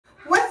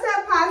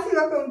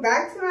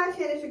welcome back to my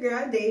channel. It's your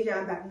girl Deja.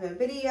 I'm back with another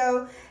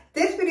video.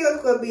 This video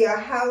is going to be a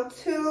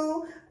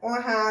how-to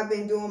on how I've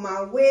been doing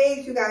my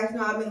wigs. You guys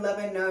know I've been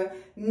loving the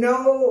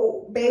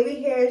no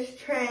baby hairs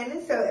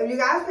trend. So if you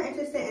guys are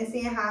interested in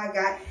seeing how I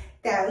got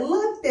that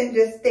look, then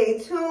just stay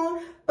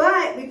tuned.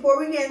 But before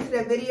we get into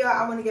the video,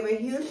 I want to give a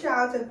huge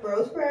shout out to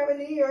Bros Forever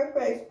New York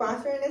for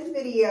sponsoring this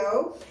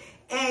video.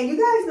 And you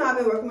guys know I've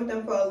been working with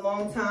them for a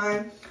long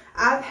time.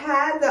 I've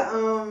had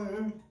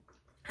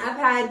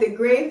the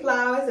gray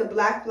flowers, the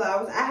black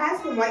flowers. I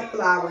had some white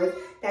flowers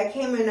that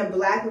came in a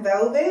black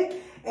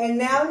velvet. And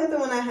now look at the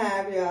one I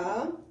have,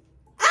 y'all.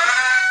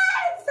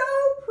 Ah, it's so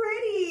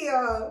pretty.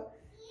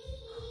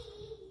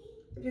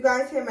 If you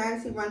guys hear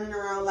Maxie running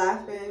around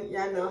laughing,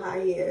 y'all know how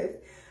he is.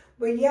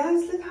 But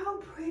yes, look how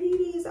pretty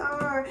these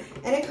are.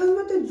 And it comes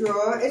with the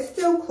drawer. It's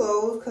still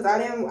closed because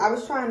I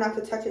was trying not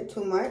to touch it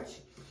too much.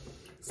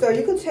 So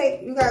you could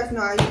take, you guys know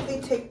I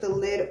usually take the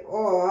lid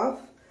off.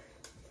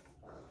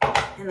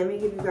 And let me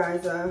give you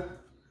guys a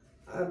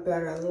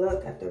better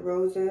look at the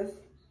roses.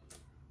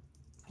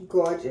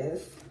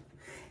 Gorgeous.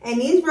 And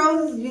these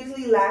roses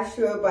usually last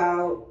you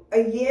about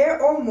a year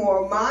or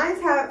more.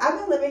 I've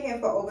been living here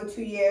for over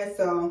 2 years,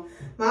 so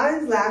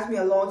mine last me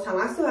a long time.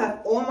 I still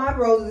have all my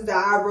roses that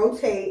I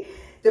rotate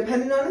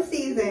depending on the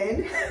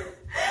season.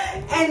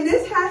 And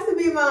this has to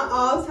be my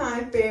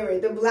all-time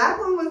favorite. The black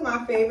one was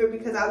my favorite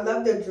because I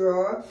love the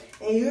drawer.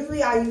 And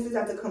usually I use this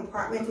as a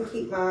compartment to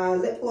keep my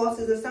lip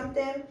glosses or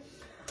something.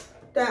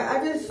 That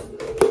I just,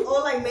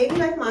 or like maybe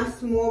like my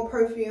small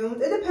perfumes.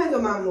 It depends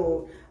on my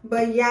mood.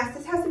 But yes,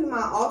 this has to be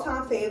my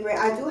all-time favorite.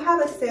 I do have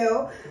a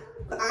sale.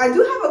 I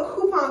do have a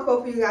coupon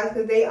code for you guys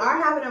because they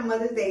are having a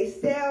Mother's Day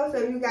sale. So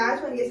if you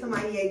guys want to get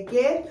somebody a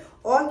gift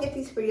or get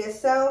these for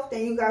yourself,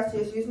 then you guys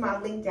just use my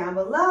link down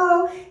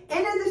below in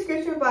the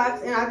description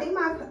box. And I think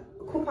my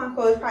coupon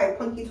code is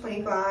probably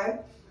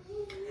Punky25.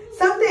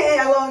 Something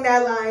along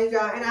that line,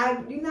 y'all. And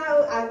I've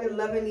been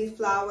loving these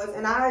flowers.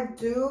 And I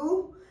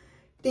do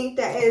think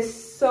that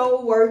is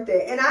so worth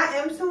it. And I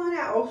am someone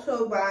that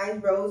also buys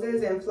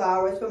roses and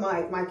flowers for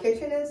my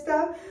kitchen and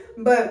stuff.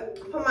 But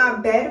for my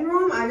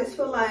bedroom, I just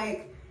feel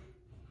like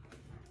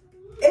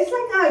it's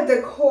like a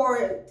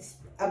decor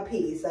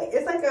piece. Like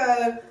it's like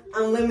a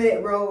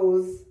unlimited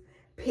rose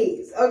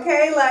piece.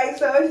 Okay, like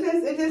so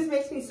it just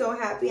makes me so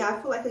happy. I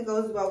feel like it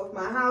goes well with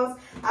my house.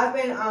 I've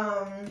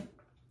been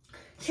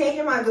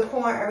changing my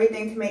decor and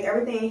everything to make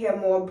everything in here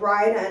more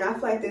brighter, and I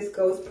feel like this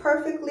goes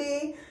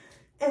perfectly.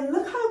 And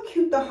look how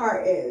cute the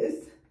heart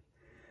is.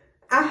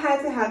 I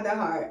had to have the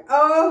heart.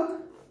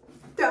 Oh,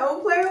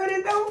 don't play with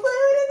it, don't play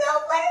with it,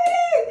 don't play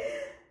with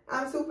it.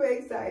 I'm super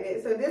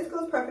excited. So this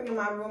goes perfect in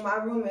my room. My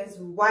room is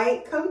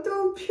white. Come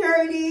through,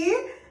 Purity.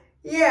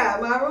 Yeah,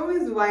 my room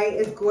is white.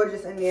 It's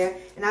gorgeous in there.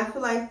 And I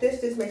feel like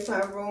this just makes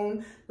my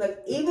room look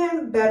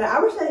even better.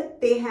 I wish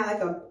that they had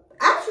like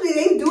actually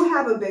they do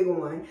have a big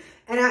one.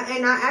 And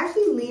I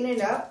actually lean it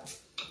up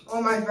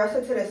on my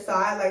dresser to the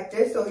side like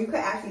this so you could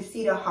actually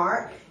see the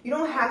heart. You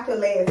don't have to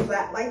lay it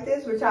flat like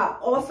this, which I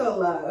also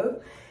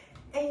love.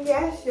 And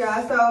yes,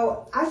 y'all,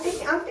 so I'm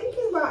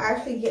thinking about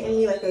actually getting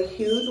me like a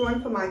huge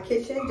one for my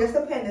kitchen just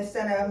to put in the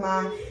center of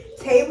my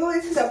table.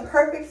 This is a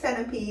perfect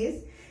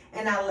centerpiece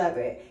and I love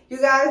it. You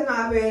guys know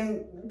I've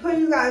been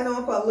putting you guys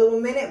on for a little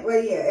minute,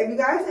 but yeah, if you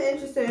guys are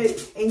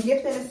interested in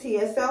gifting this to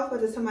yourself or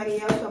to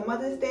somebody else on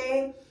Mother's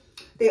Day,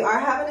 they are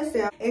having a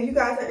sale. If you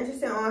guys are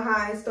interested on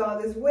how I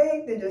install this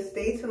wig, then just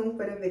stay tuned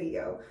for the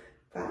video.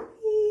 Bye.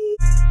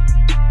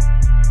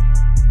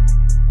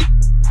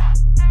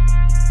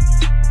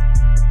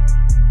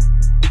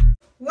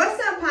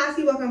 What's up,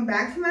 posse? Welcome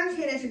back to my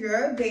channel. It's your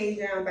girl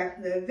Deja. I'm back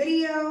with the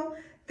video.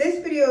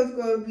 This video is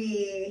going to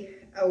be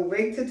a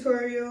wig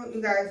tutorial.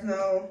 You guys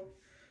know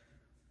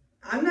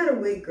I'm not a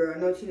wig girl,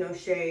 no tea, no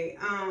shade.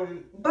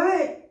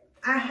 But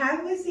I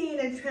have been seeing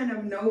a trend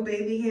of no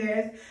baby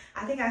hairs.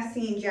 I think I've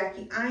seen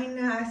Jackie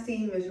Aina, I've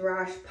seen Ms.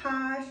 Raj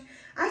Posh.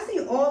 I've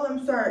seen all of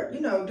them start,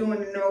 doing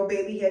the no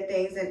baby hair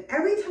things. And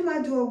every time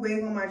I do a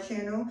wig on my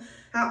channel,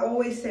 I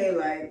always say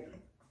like,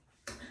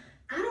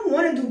 I don't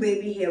want to do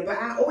baby hair, but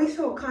I always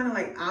felt kind of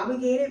like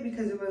obligated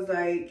because it was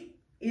like,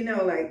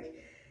 like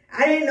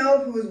I didn't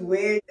know if it was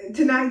weird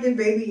to not get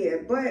baby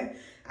hair. But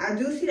I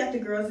do see that the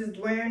girls is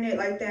wearing it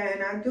like that,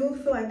 and I do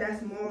feel like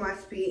that's more my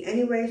speed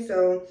anyway.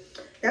 So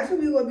that's what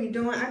we will be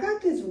doing. I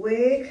got this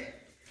wig.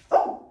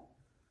 Oh,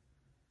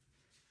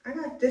 I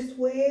got this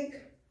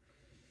wig.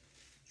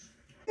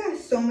 I got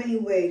so many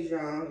wigs,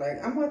 y'all.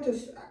 Like I'm about to,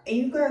 and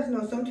you guys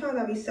know sometimes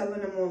I'll be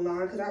selling them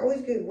online because I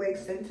always get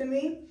wigs sent to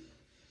me.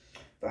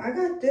 But I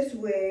got this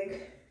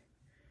wig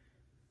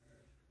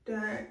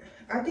that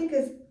I think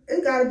it's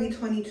got to be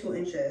 22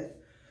 inches.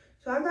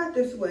 So I got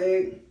this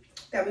wig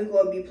that we're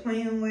going to be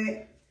playing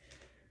with.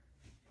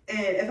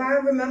 And if I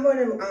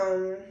remember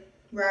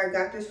where I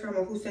got this from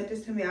or who sent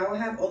this to me, I will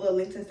have all the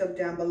links and stuff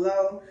down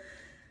below.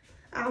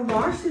 I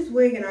washed this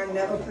wig and I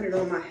never put it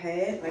on my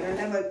head. Like I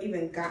never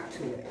even got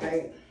to it.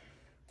 Like,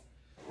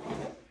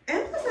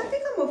 and plus I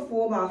think I'm a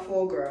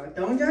 4x4 girl.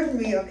 Don't judge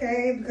me,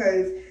 okay?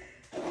 Because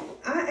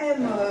I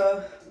am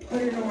a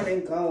put it on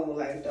and go.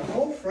 Like, the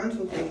whole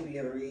frontal thing be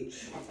a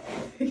reach.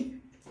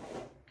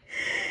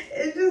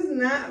 It's just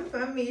not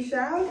for me.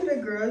 Shout out to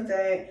the girls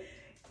that,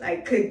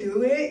 like, could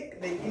do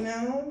it. Like, you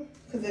know,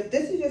 because if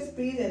this is your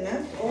speed, then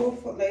that's all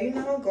for, like, you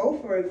know, go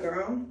for it,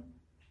 girl.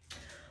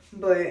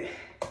 But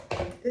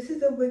this is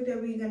the wig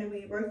that we're going to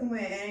be working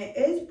with. And it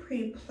is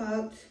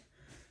pre-plucked.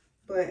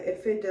 But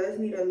if it does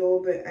need a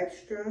little bit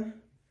extra,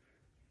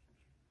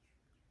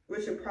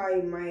 which it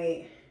probably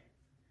might,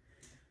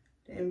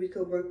 then we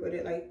could work with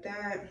it like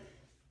that.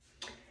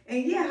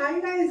 And yeah, how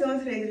you guys doing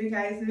today? If you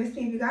guys missed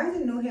me, if you guys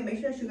are new here, make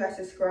sure that you guys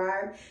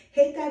subscribe.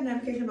 Hit that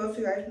notification bell so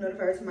you guys are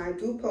notified when I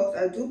do post.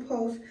 I do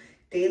post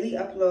daily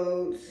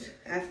uploads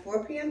at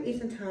 4 p.m.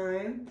 Eastern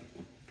time.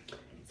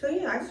 So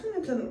yeah, I just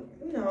wanted to,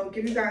 you know,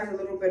 give you guys a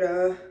little bit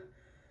of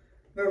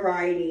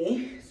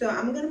variety. So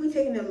I'm going to be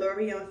taking the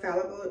L'Oreal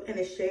Infallible in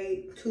the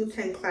shade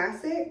 210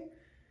 Classic.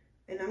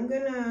 And I'm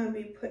going to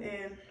be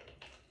putting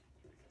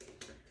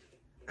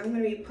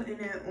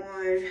that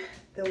on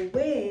the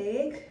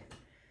wig.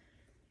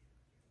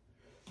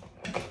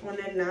 On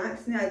the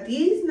knots. Now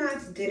these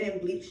knots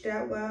didn't bleach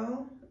that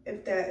well.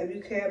 If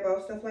you care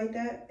about stuff like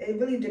that, it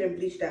really didn't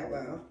bleach that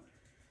well.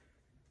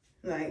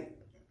 Like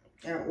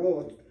at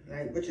all.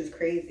 Like, which is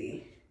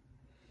crazy.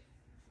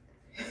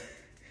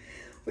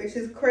 Which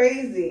is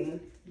crazy.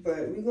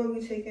 But we're gonna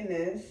be taking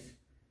this.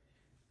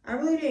 I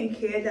really didn't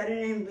care that it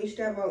didn't bleach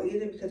that well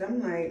either, because I'm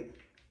like,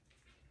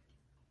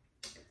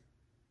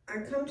 I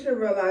come to the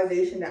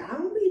realization that I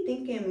don't be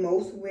thinking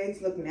most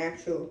wigs look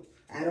natural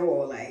at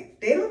all. Like,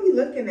 they don't be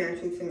looking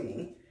natural to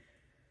me.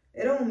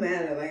 It don't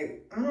matter.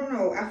 Like, I don't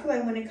know. I feel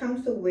like when it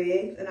comes to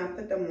wigs and I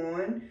put them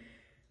on,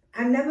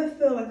 I never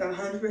feel like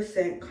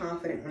 100%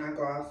 confident when I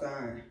go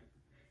outside.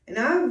 And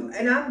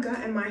I've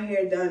gotten my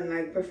hair done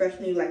like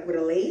professionally, like with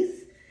a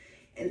lace,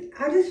 and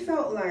I just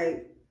felt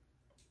like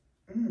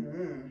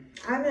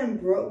I done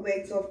brought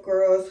wigs off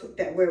girls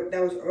that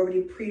was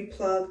already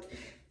pre-plucked,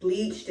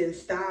 bleached and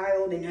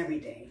styled and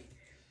everything.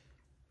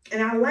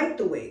 And I liked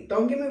the wig.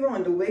 Don't get me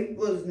wrong, the wig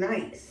was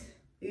nice.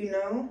 You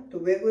know, the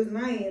wig was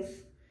nice.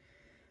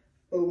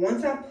 But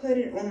once I put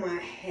it on my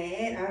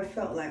head, I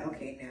felt like,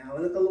 okay, now I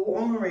look a little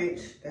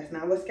orange. That's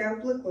not what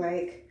scalp look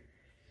like.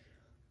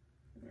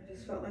 I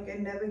just felt like it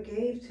never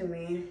gave to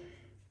me.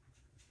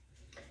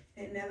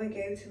 It never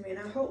gave to me. And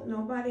I hope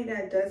nobody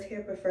that does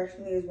hair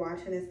professionally is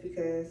watching this,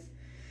 because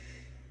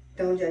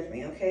don't judge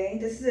me, okay?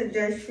 This is a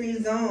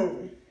judge-free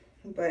zone.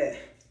 But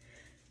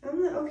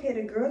I'm like, okay,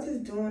 the girls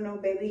is doing no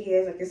baby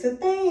hairs. Like, it's a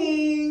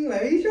thing.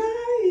 Let me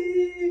try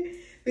it.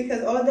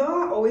 Because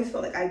although I always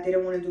felt like I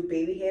didn't want to do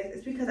baby hairs,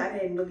 it's because I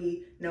didn't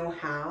really know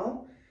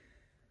how.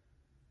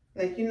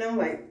 Like, you know,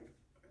 like,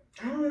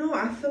 I don't know.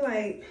 I feel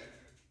like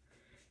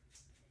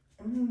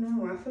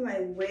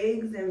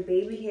wigs and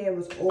baby hair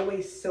was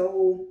always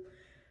so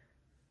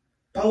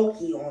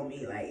bulky on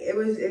me. Like,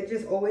 it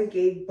just always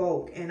gave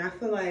bulk. And I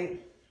feel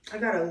like I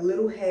got a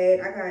little head.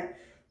 I got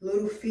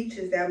little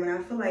features that when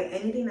I feel like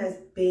anything that's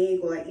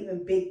big, or like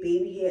even big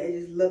baby hair,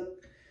 it's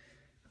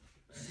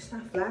just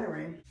not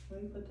flattering.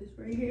 Let me put this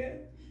right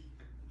here.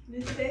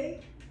 This day.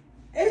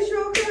 It's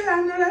real good.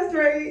 I know that's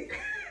right.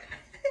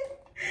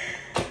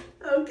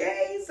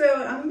 Okay, so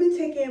I'm gonna be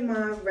taking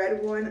my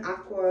Red One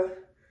Aqua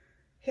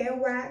hair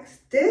wax.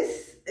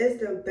 This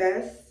is the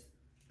best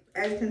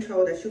edge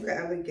control that you could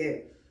ever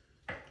get.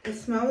 It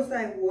smells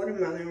like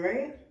watermelon,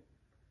 right?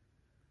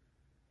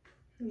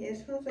 Yeah,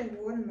 it smells like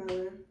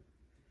watermelon.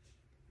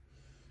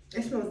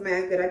 It smells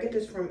mad good. I get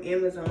this from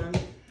Amazon.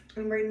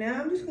 And right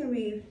now I'm just gonna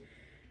be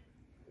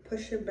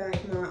pushing back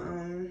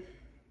my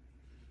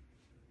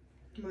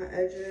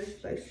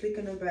edges, like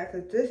sleeking them back.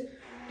 Cause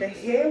the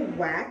hair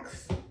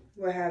wax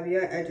will have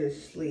your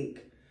edges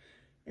sleek.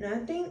 And I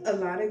think a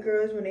lot of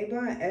girls, when they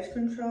buy edge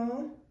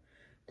control,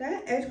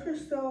 that edge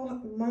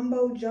control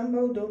mumbo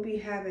jumbo don't be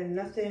having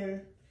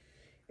nothing.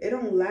 It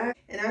don't last.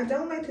 And I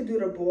don't like to do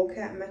the bowl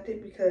cap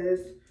method, because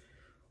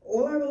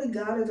all I really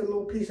got is a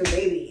little piece of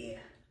baby hair.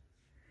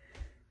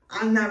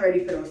 I'm not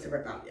ready for those to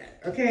rip out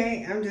yet,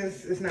 okay?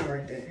 It's not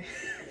worth it.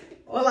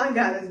 All I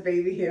got is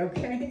baby hair,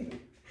 okay?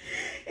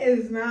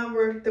 It's not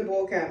worth the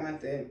bowl cap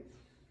method.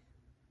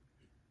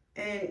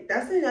 And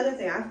that's another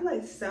thing. I feel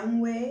like some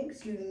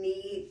wigs, you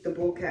need the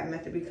bowl cap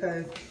method,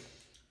 because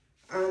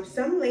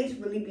some lace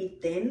really be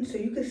thin. So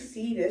you can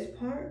see this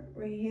part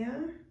right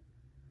here.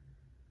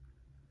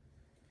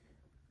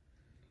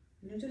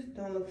 And it just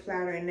don't look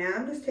flattering. Now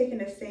I'm just taking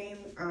the same,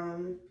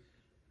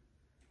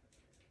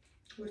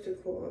 what's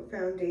it called,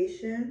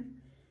 foundation,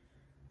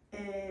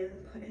 and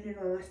putting it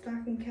on my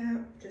stocking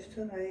cap just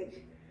to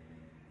like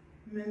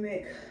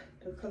mimic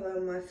the color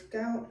of my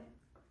scalp.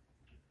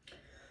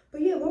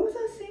 But yeah, what was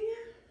I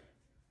saying?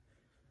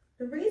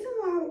 The reason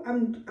why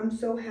I'm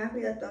so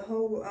happy that the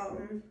whole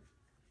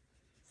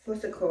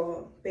what's it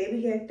called,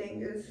 baby hair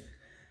thing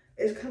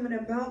is coming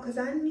about, because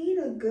I need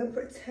a good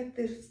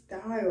protective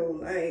style,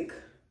 like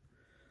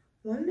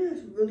one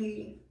that's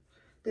really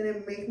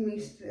gonna make me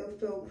still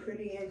feel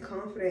pretty and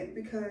confident.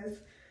 Because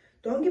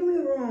don't get me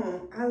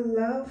wrong, I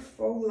love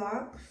faux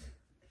locks,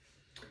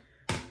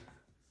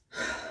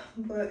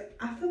 But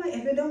I feel like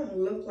if it don't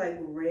look like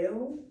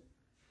real,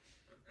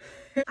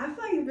 I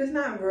feel like if it's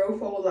not real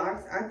faux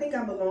locks, I think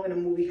I belong in the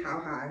movie How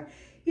High.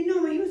 You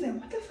know when he was like,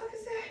 what the fuck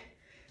is that?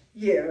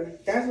 Yeah,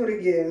 that's what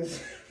it gives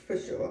for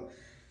sure.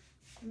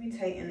 Let me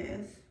tighten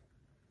this.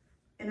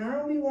 And I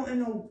don't be wanting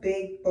no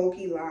big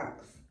bulky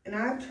locks. And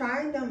I've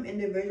tried them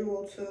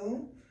individual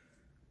too.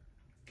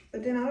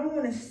 But then I don't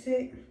want to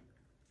sit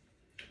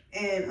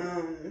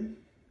and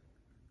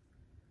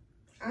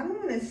I don't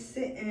want to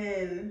sit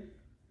in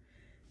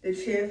the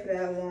chair for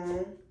that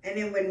long. And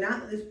then with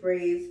knotless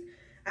braids,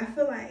 I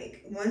feel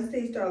like once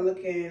they start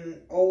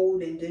looking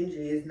old and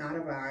dingy, it's not a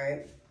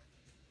vibe.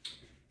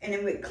 And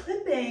then with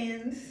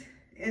clip-ins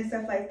and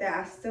stuff like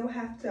that, I still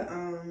have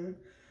to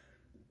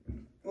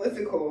what's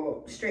it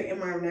called? Straighten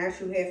my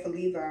natural hair for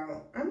leave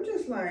out. I'm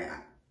just like,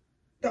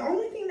 the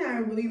only thing that I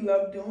really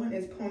love doing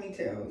is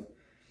ponytails.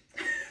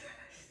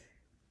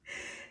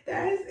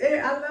 That's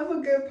it. I love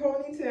a good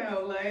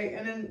ponytail. Like,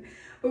 and then,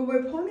 but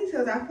with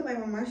ponytails, I feel like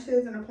when my shit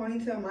is in a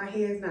ponytail, my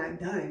hair is not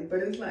done. But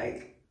it's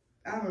like,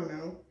 I don't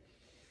know.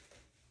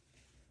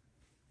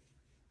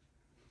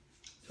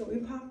 So we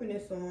popping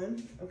this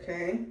on,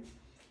 okay?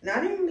 Now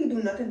I didn't really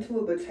do nothing to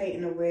it but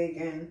tighten the wig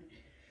and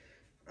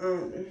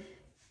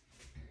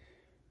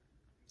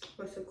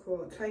what's it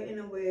called? Tighten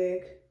the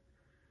wig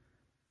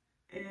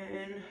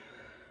and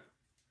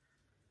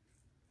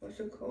what's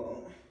it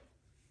called?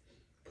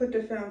 Put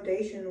the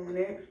foundation on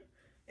it,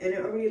 and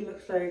it already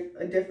looks like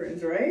a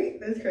difference, right?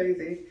 That's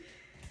crazy.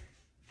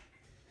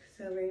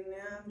 So right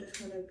now I'm just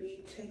gonna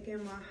be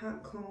taking my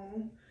hot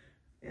comb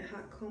and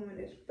hot combing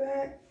this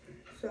back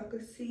so I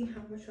can see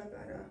how much I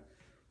gotta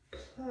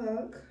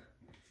plug.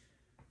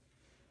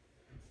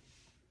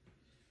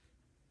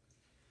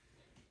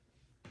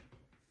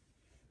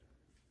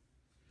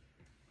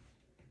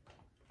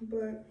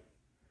 But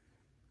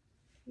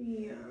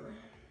yeah,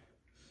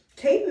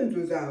 tapings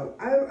was out.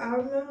 I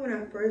remember when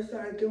I first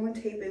started doing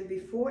tapings,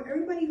 before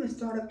everybody even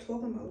started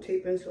talking about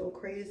tapings so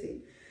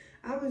crazy.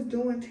 I was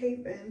doing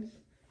tapings.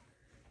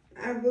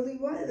 I really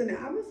was, and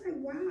I was like,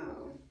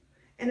 wow.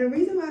 And the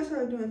reason why I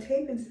started doing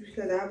tapings is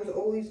because I was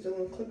always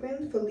doing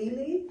clip-ins for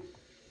Lily,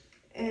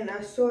 and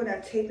I saw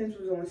that tapings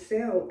was on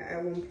sale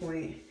at one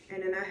point,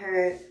 and then I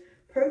had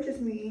purchased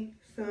me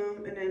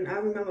some, and then I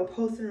remember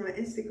posting on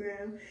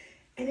Instagram.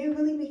 And it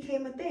really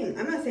became a thing.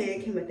 I'm not saying it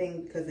became a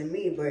thing because of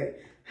me, but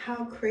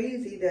how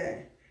crazy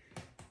that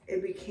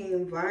it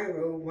became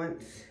viral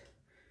once,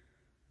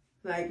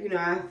 like, you know,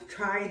 I've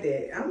tried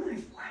it. I'm like,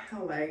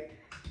 wow, like,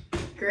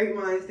 great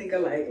minds think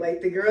alike.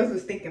 Like, the girls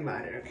was thinking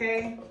about it,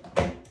 okay?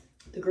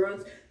 The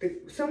girls,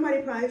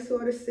 somebody probably saw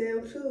the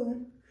sale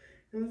too.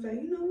 And was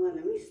like, you know what,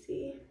 let me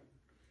see.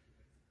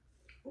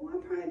 Oh, I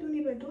probably do I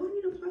need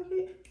to plug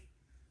it?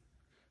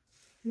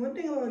 One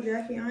thing about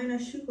Jackie Aina,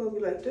 she gonna be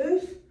like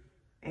this.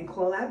 And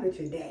call that bitch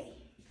a day.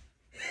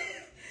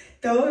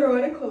 Throw it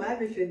on and call that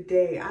bitch a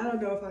day. I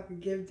don't know if I could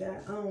give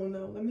that. I don't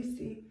know. Let me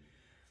see.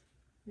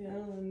 Yeah, I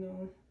don't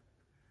know.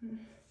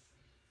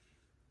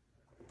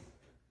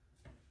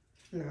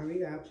 Now we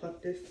gotta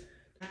pluck this.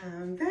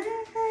 I'm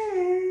back.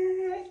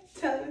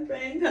 Tell a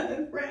friend, tell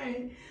a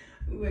friend.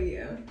 But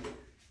yeah.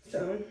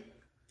 So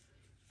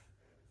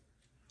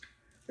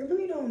we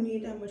really don't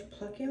need that much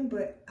plucking,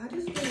 but I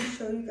just want to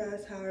show you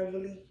guys how I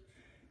really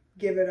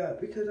give it up,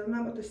 because I'm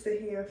not about to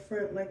sit here in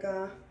front like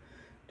I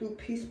do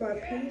piece by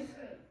piece.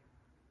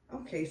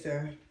 Okay,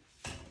 sir.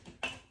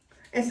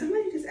 And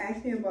somebody just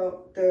asked me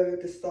about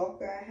the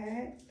stalker I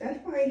had. That's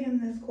probably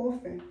him that's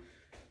coughing.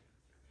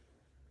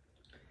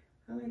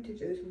 I like to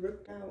just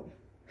rip out.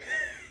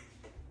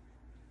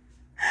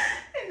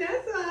 And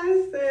that's why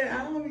I said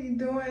I don't be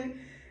doing,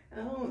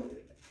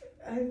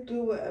 I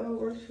do whatever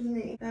works for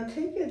me. Now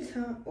take your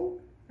time. Oh,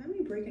 let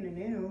me breaking it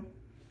now.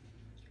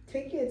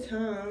 Take your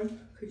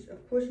time, because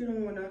of course you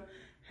don't want to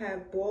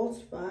have bald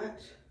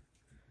spots,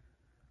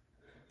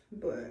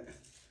 but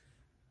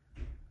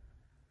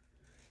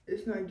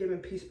it's not giving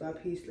piece by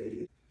piece,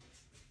 ladies.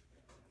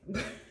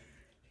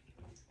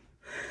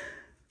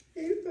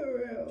 It's for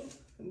real.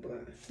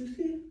 But you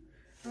see,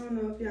 I don't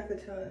know if y'all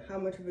could tell how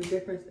much of a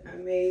difference I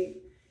made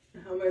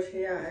and how much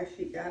hair I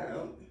actually got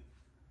out.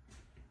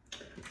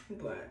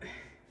 But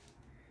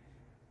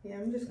yeah,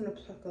 I'm just gonna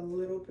pluck a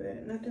little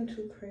bit, nothing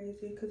too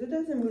crazy, because it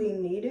doesn't really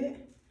need it.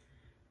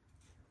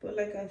 But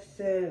like I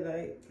said,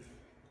 like,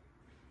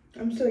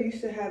 I'm so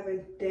used to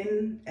having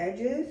thin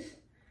edges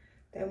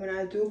that when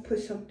I do put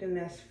something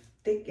that's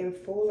thick and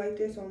full like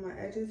this on my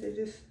edges, it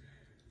just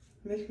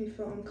makes me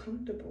feel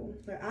uncomfortable.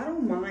 Like, I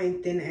don't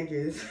mind thin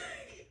edges.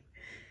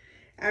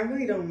 I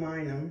really don't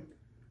mind them.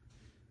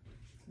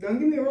 Don't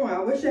get me wrong, I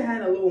wish I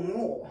had a little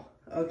more,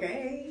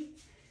 okay?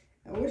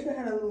 I wish I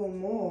had a little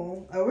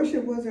more. I wish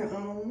it wasn't,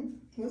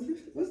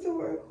 what's the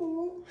word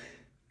called?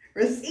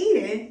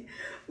 Receding.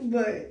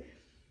 But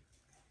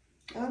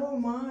I don't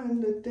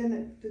mind the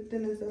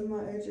thinness of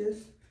my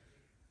edges.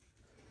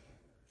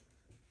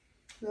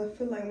 I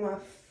feel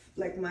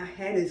like my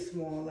head is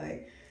small.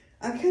 Like,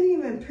 I can't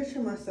even picture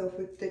myself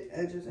with thick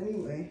edges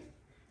anyway.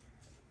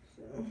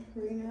 So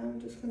right now I'm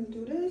just gonna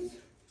do this.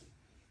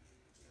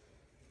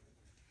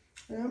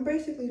 And I'm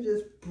basically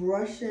just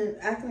brushing,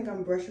 acting like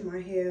I'm brushing my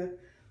hair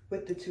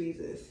with the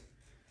tweezers.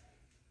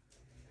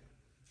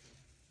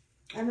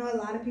 I know a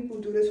lot of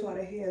people do this while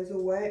their hair is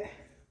wet,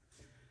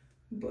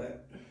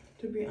 but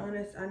to be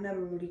honest, I never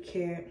really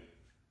cared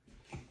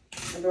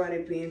about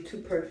it being too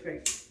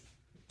perfect.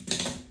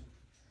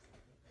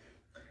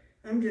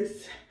 I'm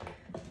just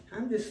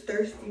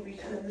thirsty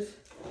because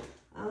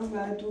I don't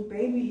gotta do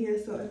baby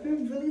hair, so if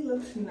it really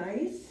looks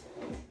nice,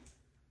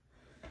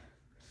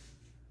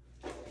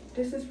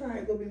 this is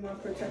probably gonna be my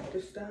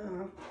protective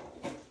style.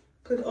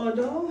 Cause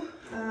although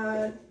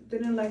I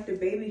didn't like the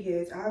baby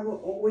hairs, I would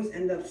always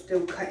end up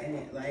still cutting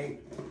it.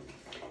 Like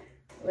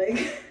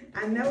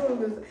I never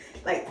was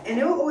like, and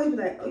it would always be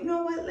like, oh, you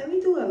know what? Let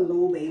me do a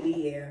little baby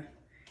hair.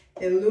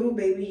 And little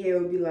baby hair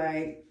would be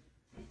like,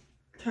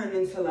 turn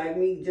into like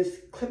me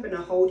just clipping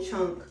a whole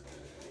chunk,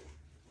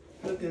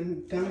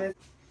 looking dumb as.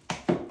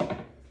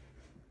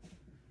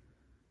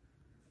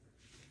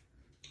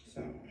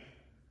 So,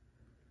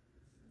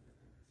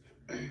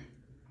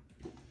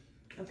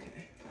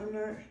 okay, I'm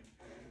not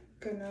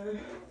gonna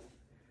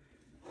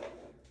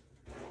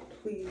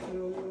tweeze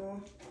no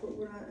more, but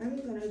what I am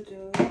gonna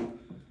do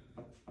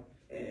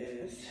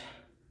is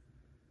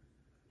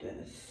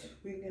this.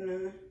 We're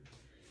gonna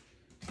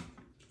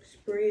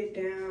spray it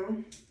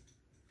down.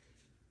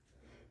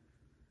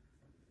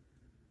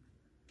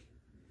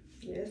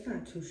 Yeah, it's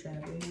not too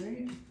shabby,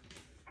 right?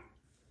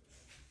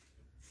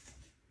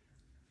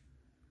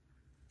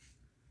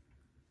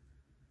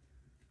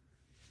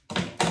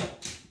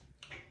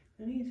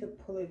 I need to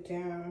pull it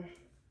down.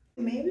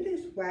 Maybe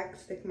this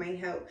wax stick might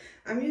help.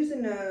 I'm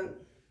using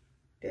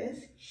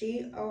this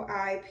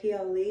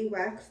GOIPLE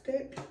wax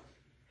stick.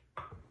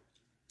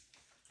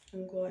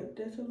 I'm going like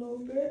this a little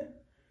bit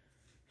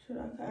so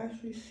that I can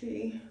actually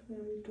see what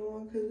I'm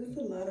doing, because there's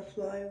a lot of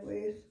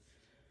flyaways.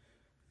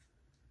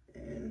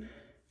 And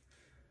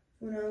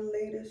when I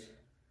lay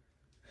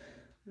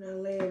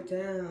it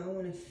down, I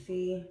want to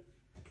see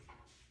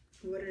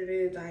what it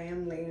is I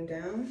am laying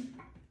down.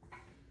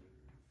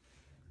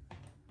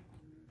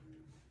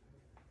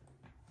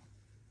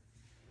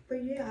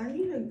 But yeah, I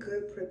need a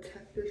good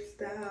protective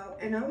style.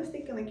 And I was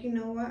thinking, like, you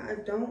know what? I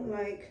don't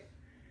like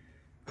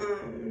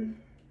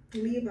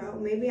leave out.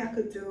 Maybe I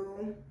could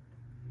do,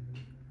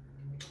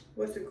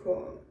 what's it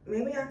called?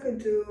 Maybe I could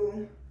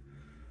do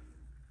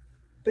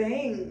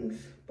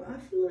bangs. But I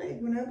feel like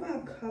whenever I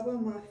cover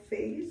my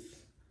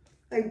face,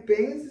 like,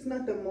 bangs is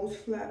not the most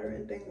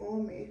flattering thing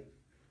on me.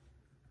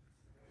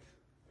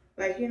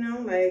 Like, you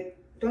know, like,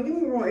 don't get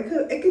me wrong,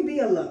 it could be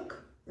a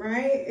look,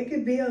 right? It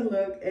could be a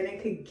look and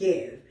it could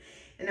give.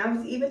 And I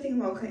was even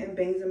thinking about cutting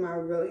bangs in my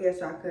real hair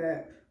so I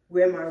could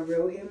wear my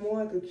real hair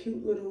more, like a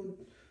cute little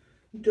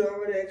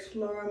Dora the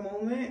Explorer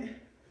moment.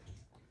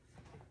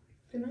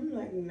 Then I'm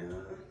like,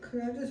 nah,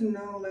 because I just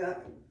know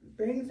that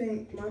bangs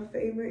ain't my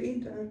favorite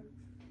either.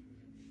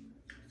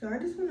 So I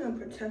just want to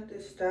protect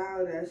this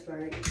style that's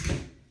like,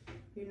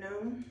 you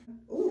know,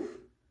 oof.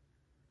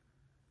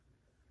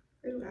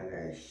 It's like I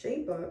gotta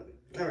shape up.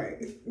 All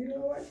right, you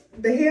know what?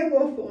 The hair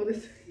gonna fall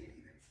this way.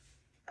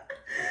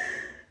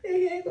 The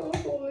hair gonna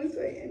fall this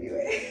way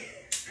anyway.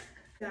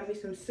 Got me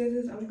some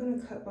scissors. I'm gonna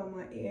cut by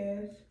my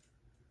ears.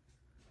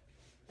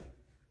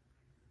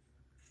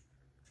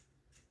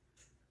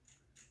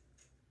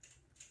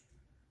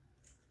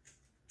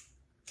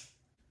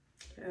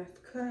 That's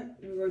cut.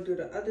 We're gonna do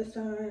the other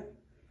side.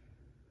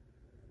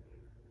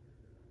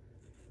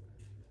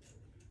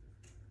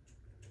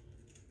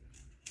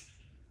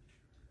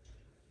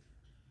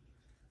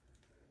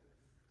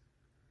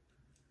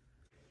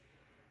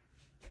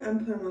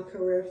 I'm putting my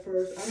career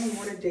first. I don't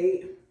want to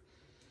date.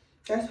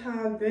 That's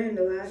how I've been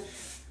the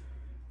last,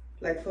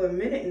 like, for a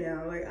minute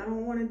now. Like, I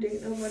don't want to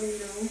date nobody,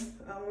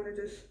 no. I want to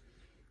just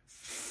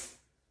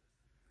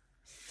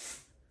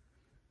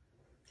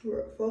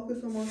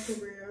focus on my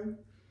career,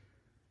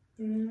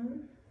 you know?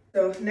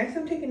 So next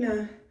I'm taking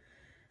the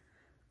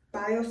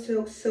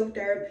BioSilk Silk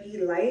Therapy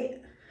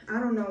Light. I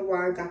don't know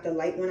why I got the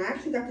light one. I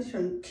actually got this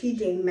from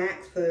TJ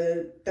Maxx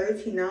for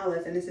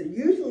 $13 and it's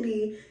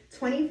usually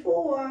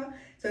 $24.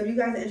 So if you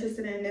guys are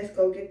interested in this,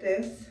 go get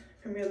this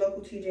from your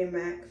local TJ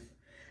Maxx.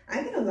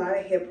 I get a lot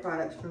of hair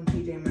products from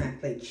TJ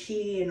Maxx, like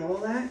Chi and all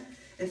that,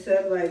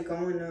 instead of like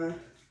going to,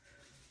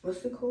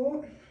 what's it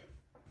called?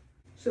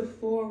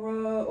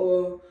 Sephora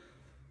or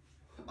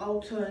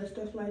Ulta and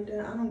stuff like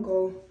that. I don't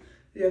go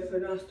there for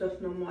that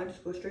stuff no more. I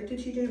just go straight to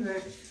TJ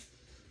Maxx.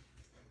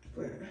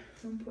 But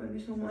I'm putting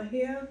this on my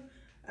hair.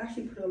 I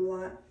actually put a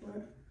lot,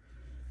 but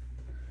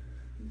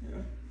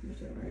yeah,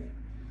 that's it right.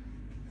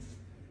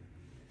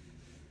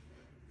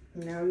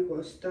 Now we're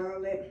gonna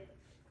style it.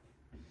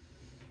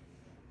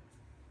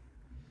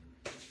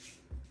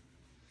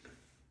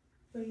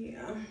 But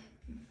yeah,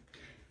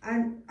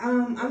 I'm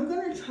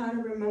gonna try to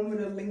remember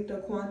to link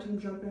the quantum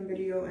jumping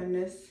video in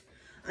this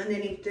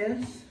underneath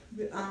this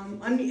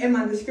in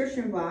my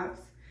description box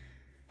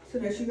so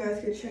that you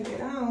guys can check it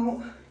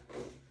out.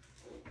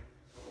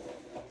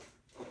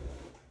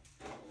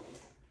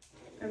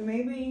 And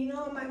maybe, you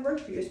know, it might work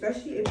for you,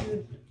 especially if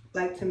you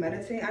like to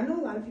meditate. I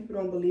know a lot of people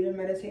don't believe in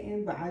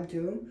meditating, but I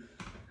do.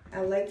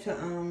 I like to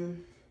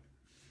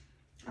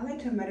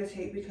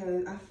meditate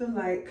because I feel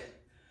like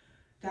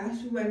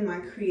that's when my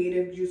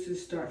creative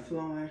juices start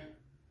flowing.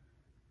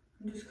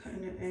 I'm just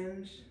cutting the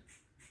ends.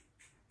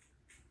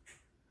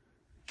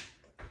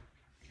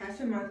 That's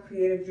when my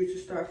creative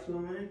juices start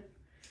flowing.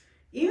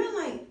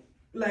 Even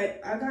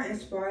like I got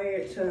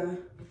inspired to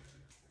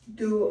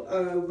do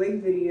a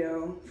wig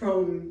video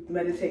from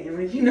meditating.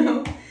 Like, you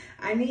know,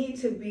 I need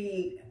to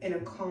be in a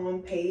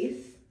calm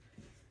pace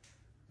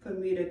for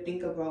me to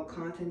think about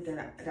content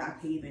that I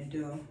can even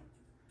do.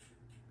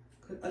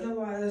 Cause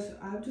otherwise,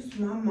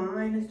 my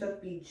mind and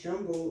stuff be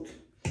jumbled.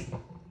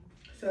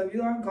 So if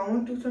you are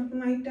going through something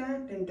like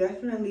that, then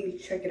definitely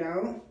check it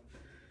out.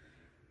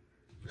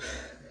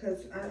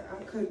 Cause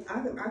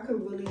I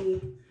could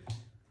really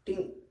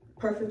think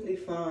perfectly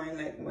fine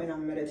like when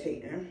I'm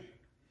meditating.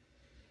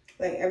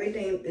 Like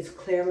everything is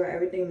clearer,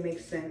 everything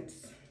makes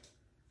sense.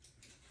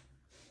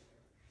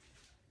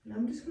 And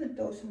I'm just gonna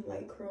throw some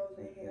light curls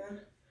in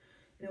here.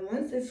 And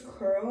once it's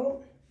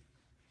curled,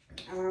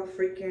 I'll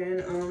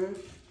freaking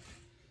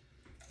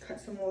cut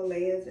some more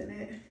layers in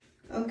it.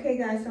 Okay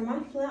guys, so my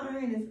flat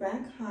iron is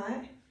back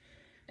hot.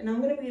 And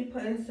I'm gonna be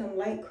putting some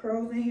light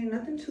curls in here,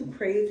 nothing too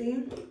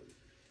crazy.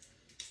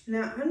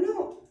 Now I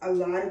know a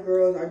lot of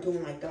girls are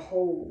doing like the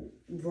whole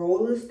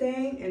rollers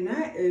thing, and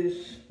that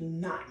is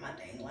not my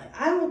thing. Like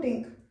I don't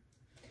think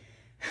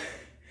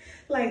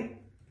like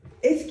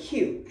it's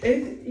cute.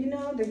 It's, you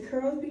know, the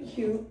curls be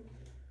cute.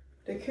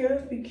 The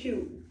curls be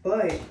cute,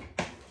 but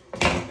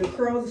the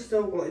curls are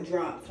still going to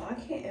drop. So I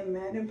can't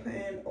imagine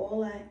putting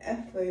all that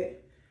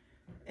effort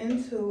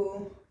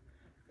into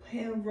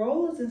putting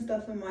rollers and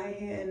stuff in my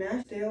hair and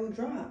that still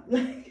drop.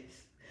 Like,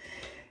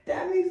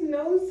 that makes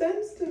no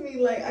sense to me.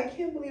 Like, I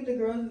can't believe the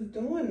girls is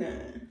doing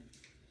that.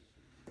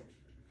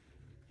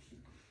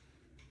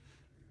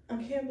 I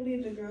can't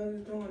believe the girls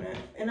is doing that.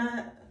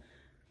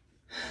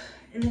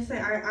 And it's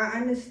like, I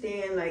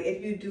understand, like,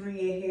 if you're doing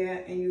your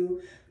hair and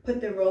you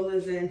put the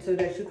rollers in so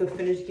that you can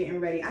finish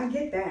getting ready. I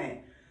get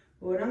that.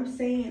 But what I'm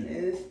saying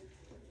is,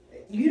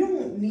 you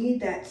don't need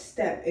that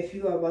step if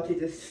you are about to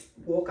just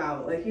walk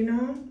out. Like, you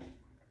know?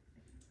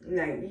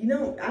 Like, you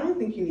know, I don't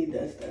think you need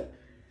that step.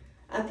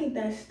 I think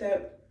that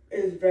step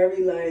is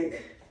very,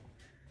 like,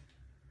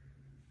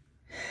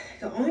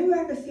 the only way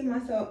I can see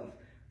myself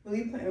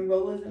really putting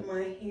rollers in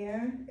my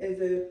hair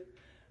is if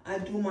I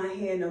do my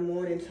hair in the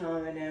morning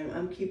time and then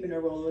I'm keeping the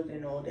rollers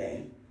in all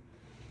day.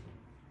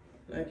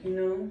 Like, you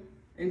know,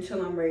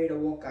 until I'm ready to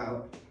walk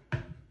out.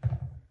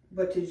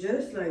 But to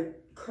just like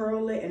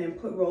curl it and then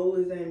put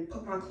rollers in,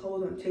 put my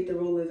clothes on, take the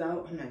rollers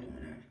out, I'm not doing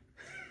that.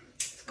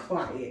 It's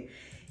quiet.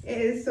 It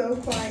is so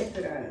quiet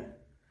for that.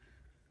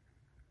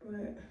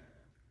 But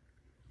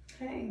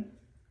hey.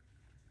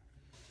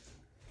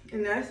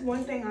 And that's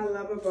one thing I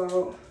love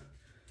about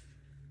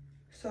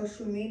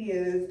social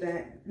media is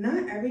that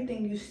not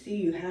everything you see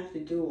you have to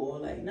do, or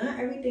like not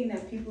everything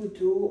that people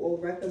do or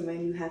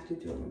recommend you have to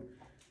do.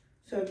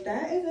 So if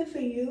that isn't for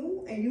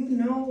you and you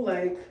know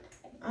like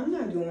I'm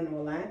not doing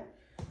all that,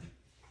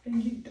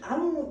 then I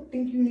don't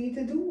think you need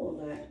to do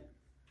all that.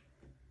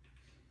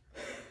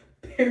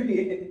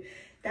 Period.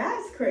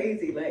 That's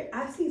crazy. Like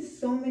I see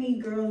so many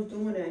girls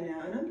doing that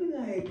now and I'll be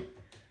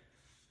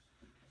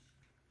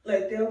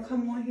like they'll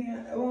come on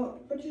here,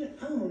 well, but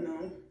I don't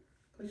know.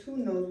 Because who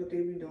knows what they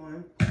be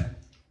doing. But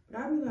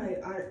I be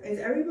like, is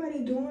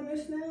everybody doing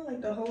this now?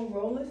 Like the whole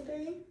rollers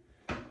thing?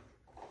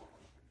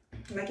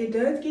 Like it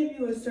does give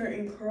you a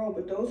certain curl,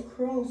 but those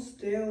curls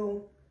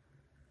still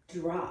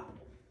drop.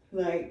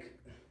 Like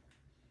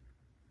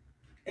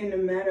in a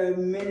matter of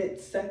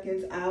minutes,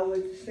 seconds,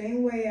 hours, the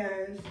same way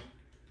as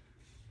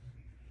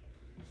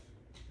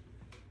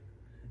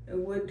it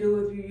would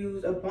do if you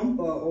use a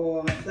bumper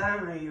or a flat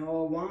iron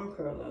or a wand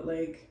curler.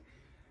 Like,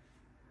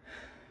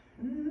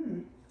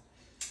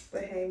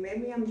 But hey,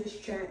 maybe I'm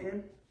just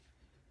chatting.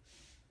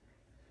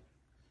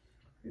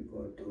 We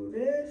go do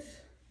this.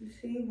 You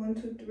see, 1,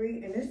 2,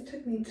 3, and this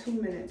took me 2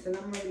 minutes, and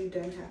I'm already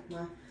done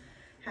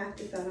half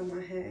this out of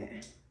my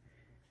head.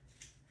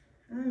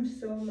 I'm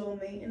so low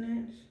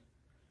maintenance.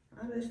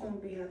 I just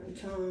don't be having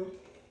time.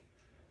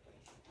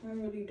 I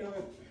really don't.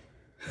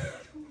 I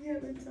don't be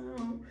having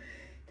time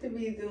to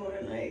be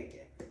doing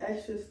like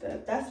extra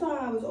stuff. That's why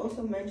I was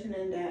also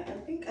mentioning that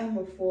I think I'm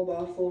a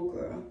 4x4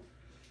 girl.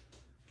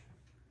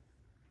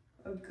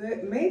 A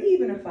good, maybe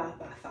even a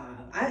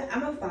 5x5.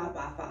 I'm a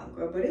 5x5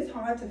 girl, but it's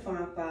hard to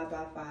find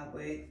 5x5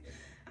 wigs.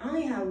 I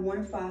only have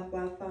one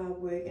 5x5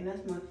 wig, and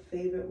that's my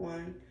favorite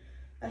one.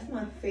 That's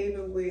my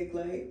favorite wig,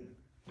 like,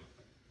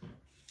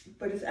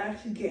 but it's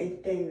actually getting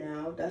thin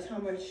now. That's how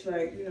much,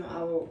 like, you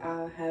know,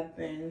 I have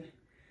been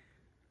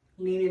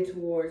leaning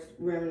towards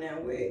wearing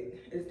that wig.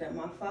 Is that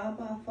my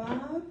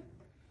 5x5?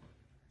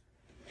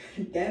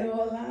 Dead or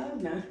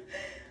alive? Nah.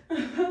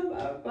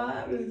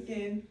 5x5 is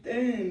getting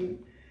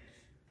thin.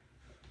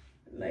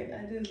 Like,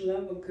 I just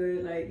love a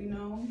good, like, you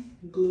know,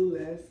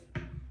 glueless.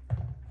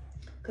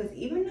 Because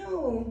even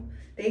though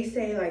they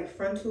say, like,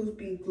 frontals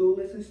be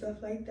glueless and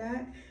stuff like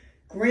that,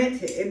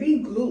 Granted, it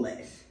be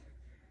glueless,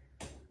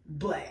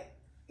 but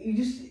you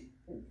just,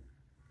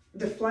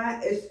 the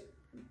flat is,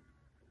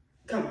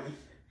 come on.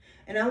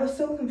 And I was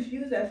so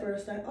confused at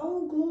first, like,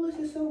 oh, glueless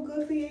is so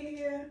good for your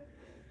hair.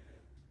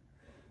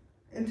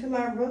 Until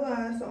I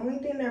realized the only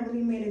thing that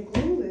really made it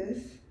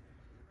glueless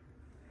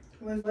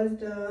was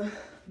the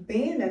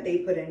band that they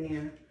put in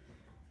there.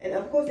 And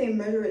of course they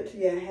measure it to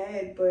your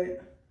head,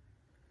 but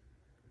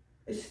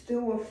it's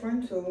still a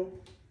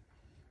frontal.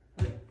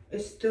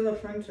 It's still a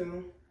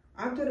frontal.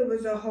 I thought it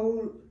was a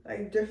whole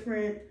like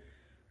different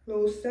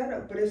little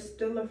setup, but it's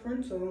still a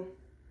frontal.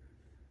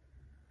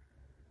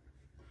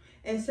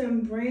 And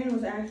some brand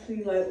was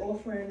actually like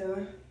offering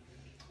to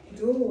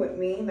do it with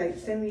me, like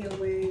send me a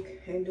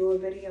wig and do a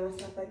video and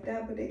stuff like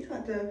that, but they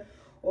tried to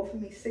offer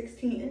me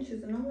 16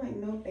 inches and I'm like,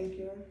 no thank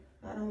you.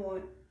 I don't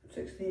want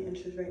 16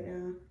 inches right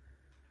now.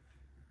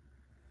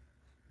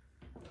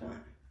 Come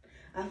on.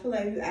 I feel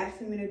like if you're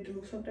asking me to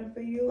do something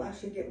for you, I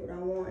should get what I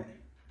want.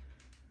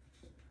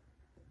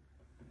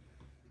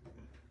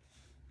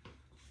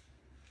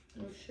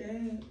 Oh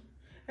shit.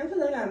 I feel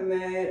like I'm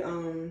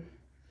mad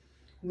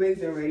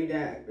wigs already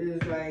that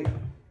is like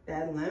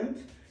that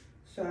length.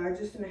 So I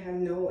just didn't have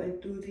no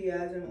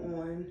enthusiasm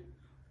on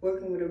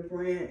working with a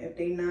brand if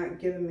they not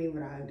giving me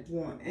what I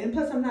want. And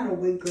plus I'm not a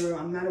wig girl,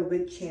 I'm not a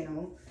wig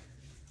channel.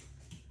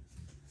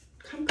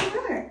 Come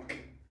back.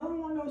 I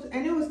don't want those,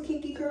 and it was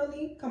kinky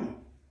curly. Come on.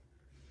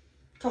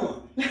 Come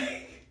on.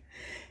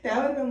 That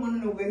would have been one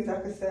of the wigs I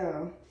could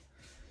sell.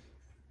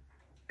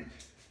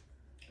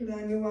 Because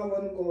I knew I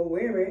wasn't going to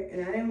wear it.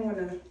 And I didn't want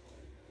to,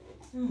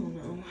 I don't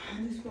know.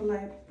 I just feel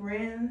like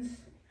brands,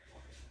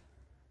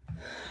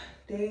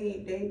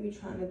 they be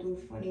trying to do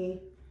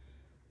funny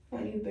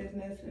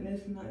business and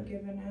it's not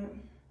giving up.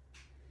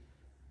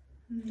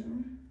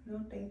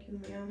 No thank you,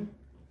 ma'am.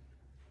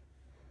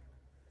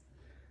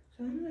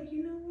 So I'm like,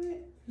 you know what?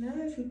 Now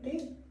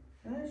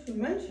that you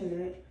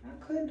mention it,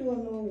 I could do a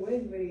little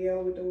wig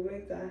video with the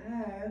wigs I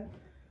have.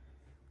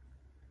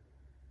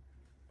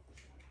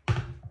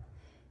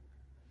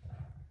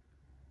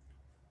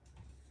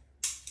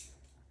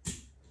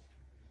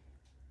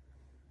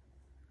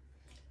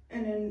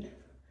 And then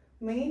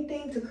main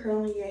thing to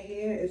curling your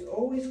hair is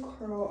always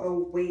curl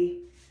away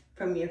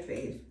from your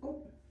face.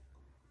 Oh,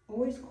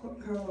 always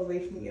curl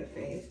away from your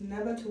face,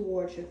 never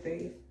towards your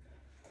face.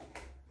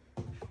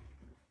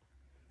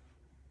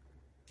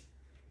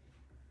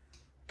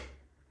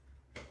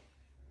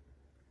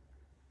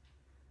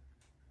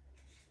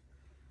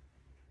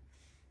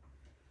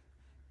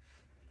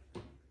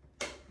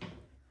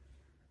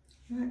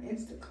 My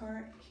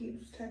Instacart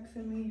keeps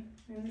texting me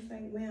and it's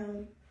like,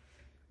 ma'am,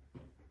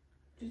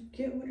 just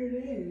get what it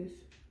is.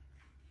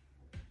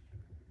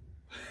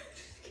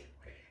 Just get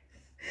what it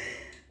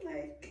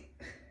is.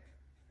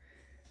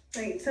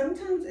 Like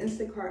sometimes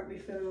Instacart be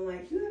feeling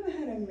like, you ever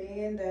had a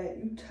man that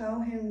you tell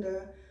him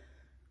the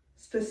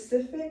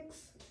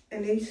specifics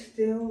and they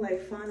still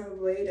like find a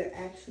way to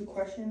ask you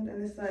questions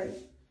and it's like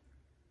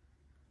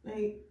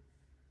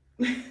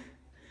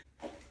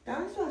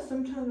that's why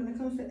sometimes when it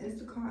comes to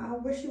Instacart, I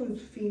wish it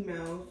was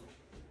females.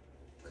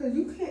 Cause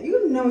you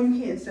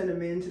can't send a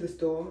man to the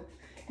store.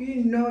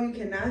 You know you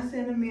cannot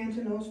send a man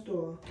to no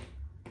store.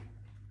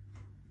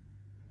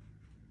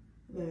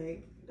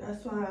 Like,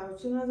 that's why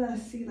as soon as I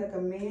see like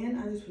a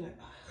man, I just be like,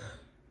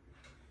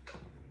 ugh.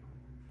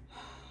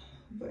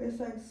 But it's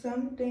like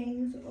some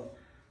things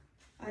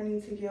I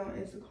need to get on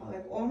Instacart.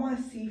 Like all my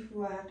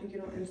seafood I have to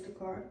get on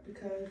Instacart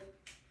because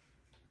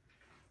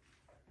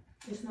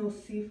there's no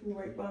seafood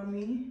right by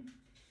me.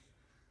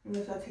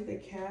 Unless I take a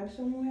cab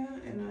somewhere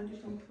and I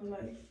just don't feel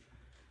like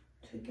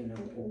taking no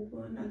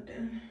Uber or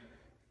nothing.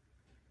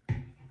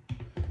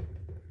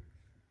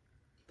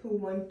 For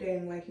one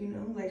thing, like, you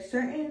know, like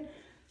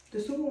the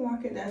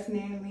supermarket that's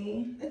near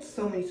me, it's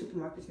so many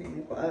supermarkets near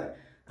me, but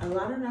a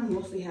lot of them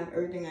mostly have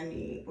everything I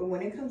need. But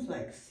when it comes to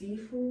like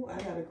seafood, I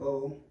gotta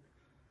go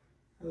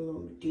a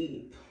little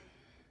deep.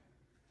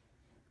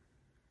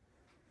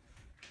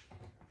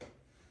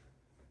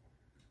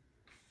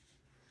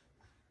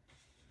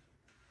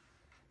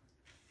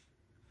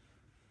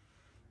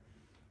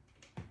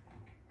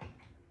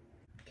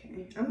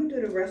 Okay, I'm gonna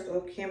do the rest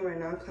off camera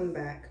and I'll come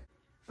back.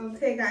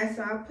 Okay guys,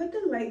 so I put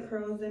the light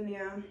curls in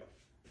there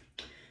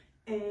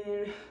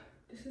and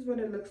this is what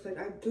it looks like.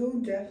 I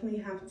do definitely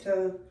have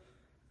to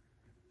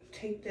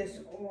take this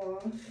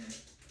off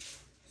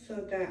so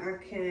that I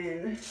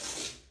can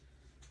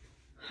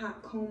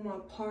hot comb my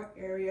part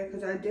area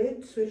because I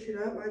did switch it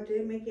up. I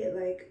did make it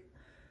like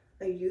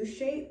a U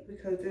shape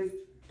because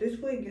this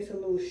wig gets a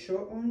little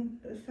short on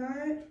the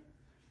side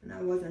and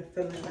I wasn't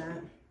feeling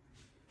that.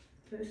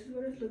 So this is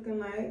what it's looking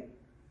like.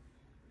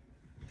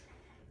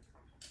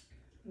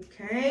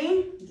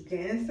 Okay,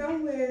 getting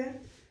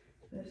somewhere.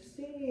 Let's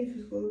see if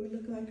it's going to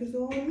look like it's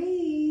on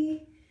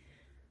me.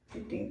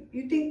 You think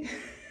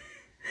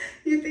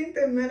you think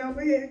the men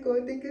over here is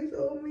going to think it's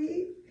on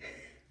me?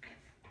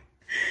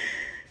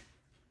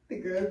 The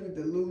girls with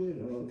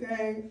delusional,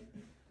 okay?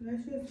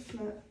 Let's just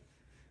flat.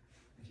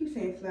 I keep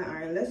saying flat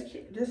iron. Let's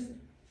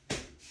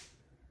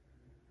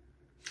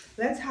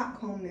Let's hot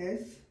comb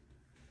this.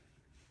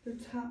 The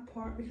top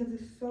part because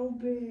it's so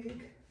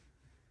big.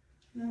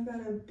 And I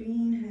got a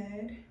bean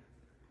head,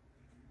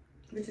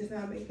 which is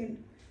not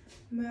making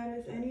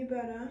matters any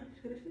better.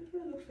 So this is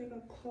what it looks like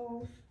up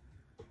close.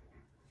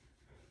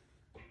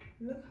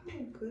 Look how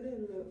good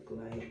it looked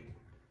like.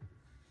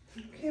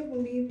 I can't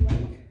believe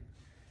like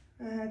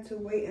I had to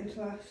wait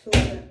until I saw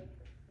that.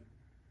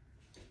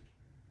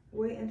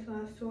 Wait until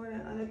I saw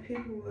that other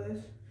people was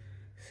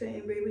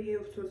saying baby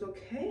hairs was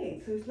okay.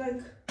 So it's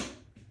like,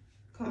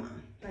 come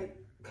on, like,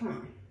 come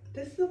on.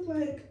 This look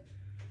like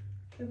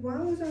why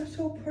was I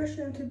so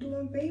pressured into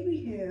doing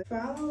baby hair?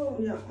 Follow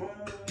your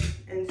own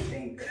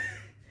instinct.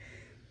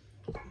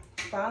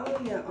 Follow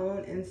your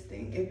own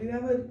instinct. If you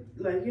ever,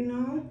 like, you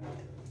know,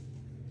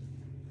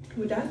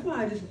 but that's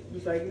why I just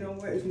was like, you know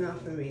what, it's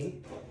not for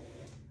me.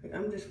 Like,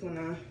 I'm just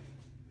gonna,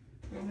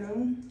 you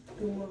know,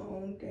 do my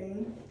own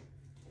thing.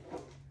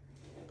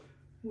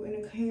 When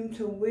it came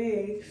to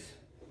wigs,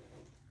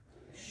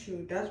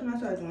 shoot, that's when I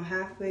started doing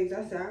half wigs.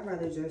 I said I'd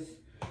rather just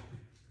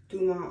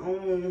do my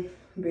own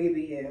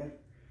baby hair.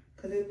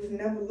 Cause it was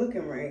never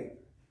looking right.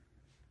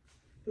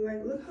 But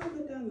like, look how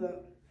good that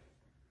look.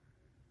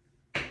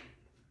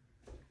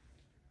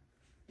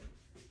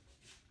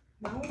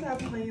 Why was I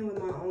playing with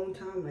my own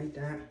time like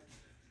that?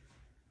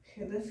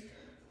 Okay, let's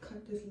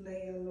cut this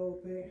layer a little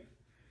bit.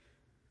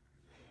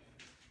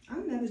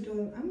 I'm about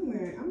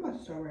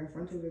to start wearing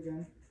frontals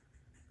again.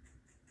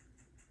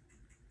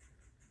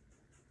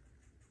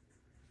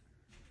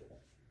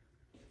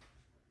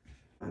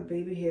 My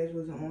baby hairs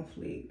wasn't on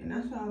fleek. And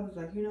that's why I was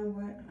like, you know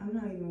what? I'm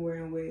not even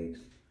wearing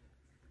wigs.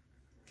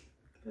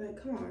 But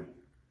like, come on.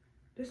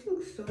 This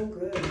looks so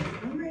good.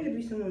 I'm ready to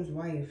be someone's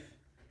wife.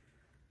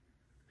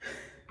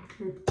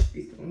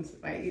 Be someone's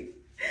wife.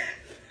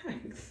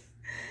 Facts.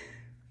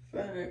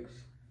 Facts.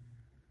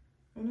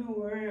 I'm not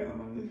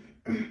wearing,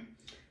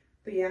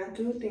 but yeah, I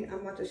do think I'm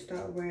about to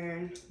start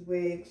wearing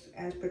wigs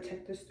as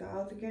protective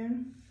styles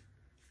again.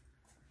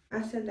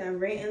 I said that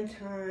right in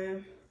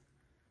time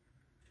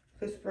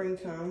for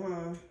springtime,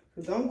 huh?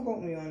 So don't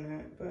quote me on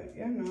that, but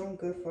yeah, no, I'm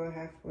good for a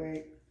half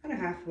wig. Not a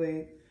half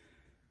wig,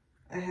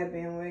 a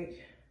headband wig,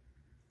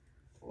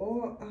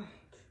 or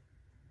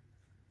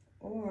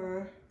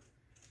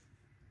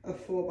a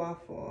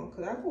 4x4,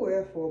 cause I could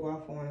wear a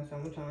 4x4 in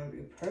summertime and be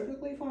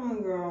perfectly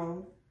fine,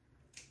 girl.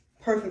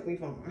 Perfectly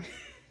fine.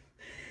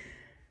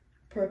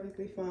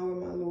 Perfectly fine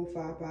with my little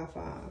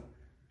 5x5.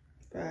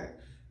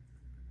 Facts.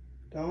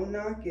 Don't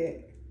knock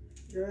it.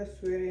 Girl, I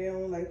swear they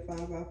don't like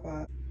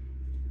 5x5.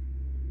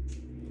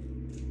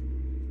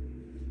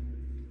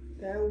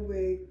 That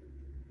wig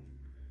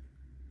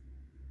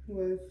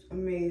was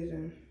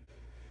amazing.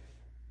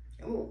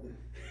 Oh.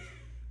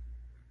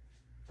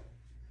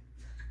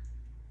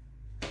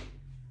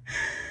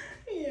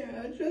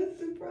 Yeah, trust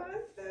the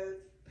process.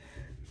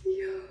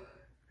 Yo.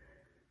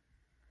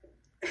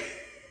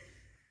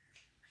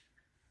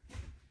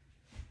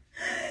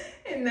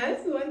 And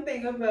that's one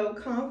thing about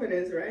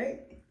confidence, right?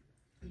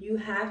 You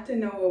have to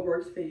know what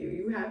works for you.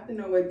 You have to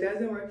know what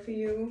doesn't work for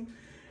you.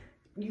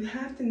 You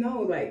have to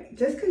know, like,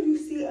 just because you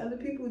see other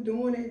people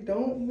doing it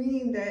don't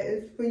mean that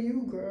it's for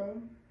you,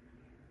 girl.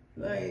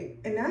 Like,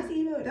 and that's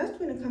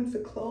when it comes to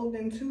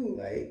clothing too.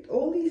 Like,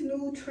 all these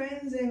new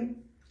trends,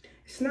 and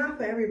it's not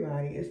for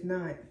everybody. It's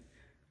not.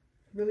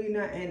 Really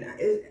not. And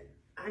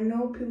I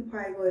know people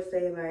probably going to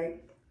say,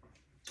 like,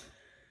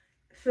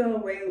 feel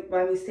away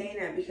by me saying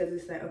that because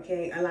it's like,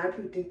 okay, a lot of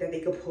people think that they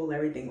could pull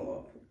everything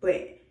off.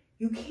 But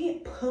you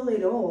can't pull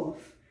it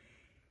off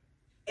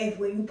if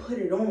when you put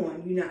it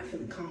on, you're not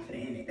feeling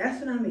confident in it.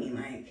 That's what I mean.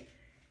 Like,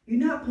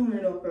 you're not pulling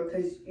it off, girl,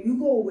 because you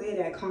go wear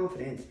that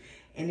confidence.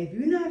 And if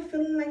you're not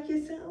feeling like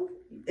yourself,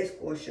 it's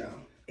for show.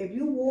 If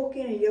you walk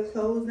in and your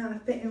clothes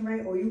not fitting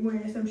right, or you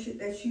wearing some shit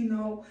that you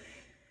know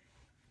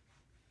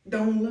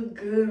don't look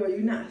good, or you're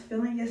not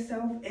feeling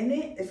yourself in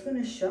it, it's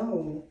gonna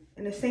show.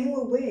 And the same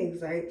with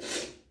wigs. Like,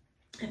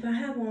 if I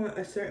have on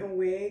a certain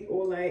wig,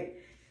 or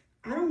like,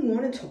 I don't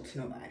want to talk to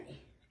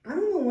nobody. I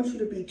don't want you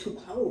to be too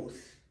close.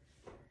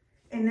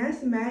 And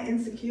that's mad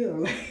insecure.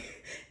 Like,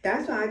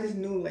 that's why I just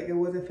knew, like, it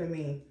wasn't for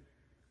me.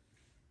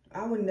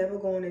 I would never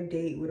go on a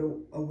date with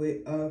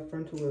a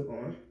frontal wig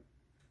on.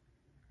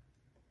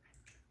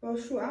 Well,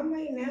 shoot, I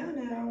might now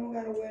that I don't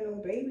gotta wear no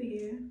baby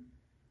hair.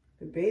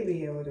 The baby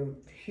hair was a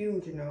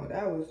huge no.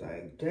 That was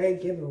like dead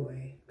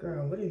giveaway.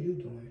 Girl, what are you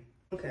doing?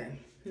 Okay,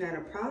 now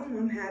the problem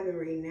I'm having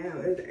right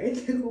now is I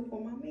need to go for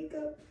my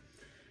makeup.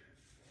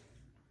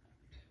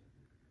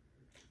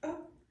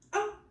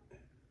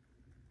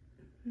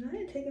 Now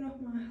they're taking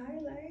off my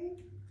highlight.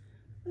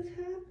 What's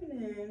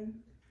happening?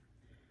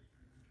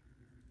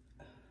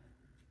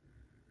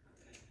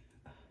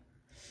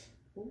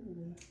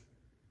 Ooh,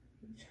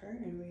 it's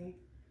hurting me.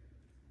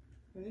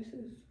 And this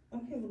is, I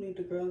can't believe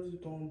the girls is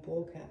doing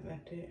ball cap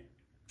method.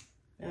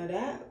 Now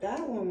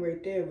that one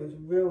right there was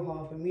real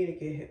hard for me to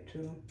get hip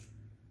to.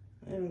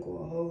 I ain't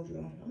gonna hold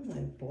you. I'm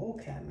like, ball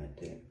cap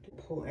method.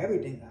 Pull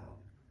everything out.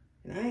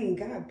 And I ain't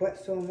got but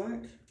so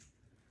much.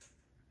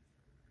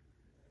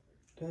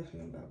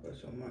 Definitely got but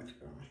so much,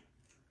 girl.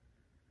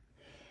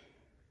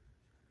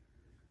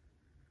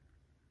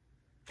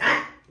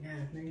 Yeah,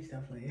 let me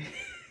stop playing.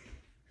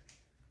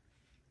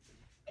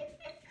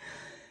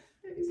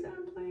 Let me stop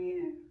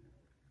playing.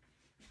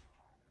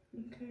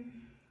 Okay,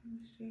 let me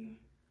see.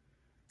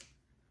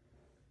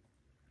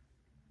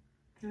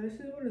 Now this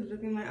is what it's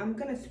looking like. I'm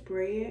gonna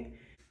spray it.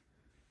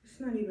 It's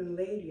not even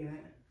laid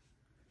yet.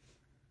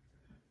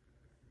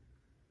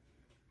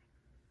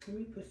 Let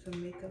me put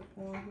some makeup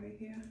on right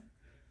here.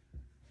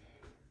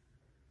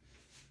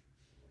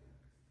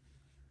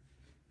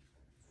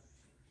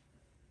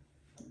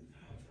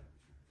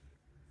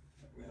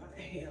 Around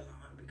the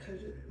hairline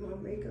because my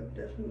makeup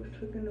definitely was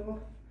taken off.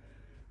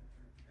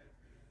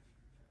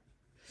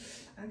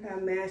 I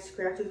got mad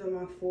scratches on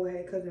my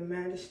forehead because of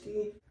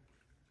Majesty.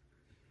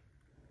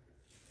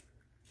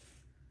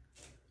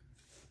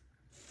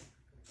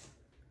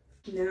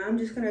 Now I'm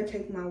just gonna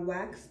take my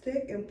wax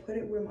stick and put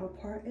it where my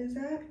part is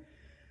at,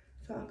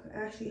 so I could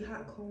actually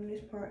hot comb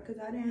this part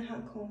because I didn't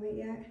hot comb it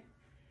yet.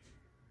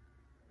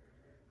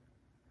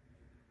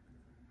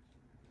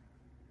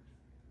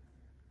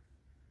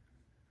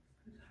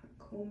 Let's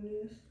hot comb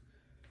this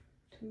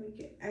to make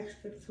it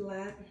extra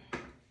flat.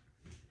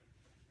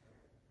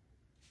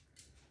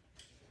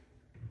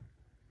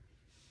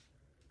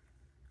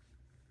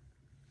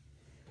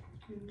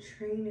 And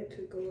train it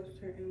to go a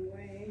certain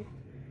way.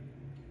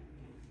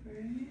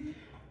 Right?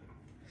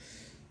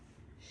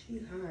 She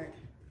hot.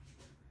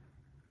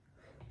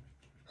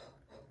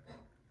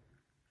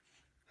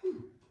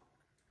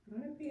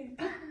 What be?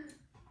 Ah!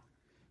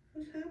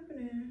 What's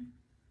happening?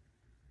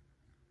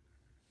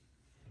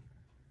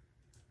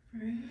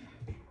 Right?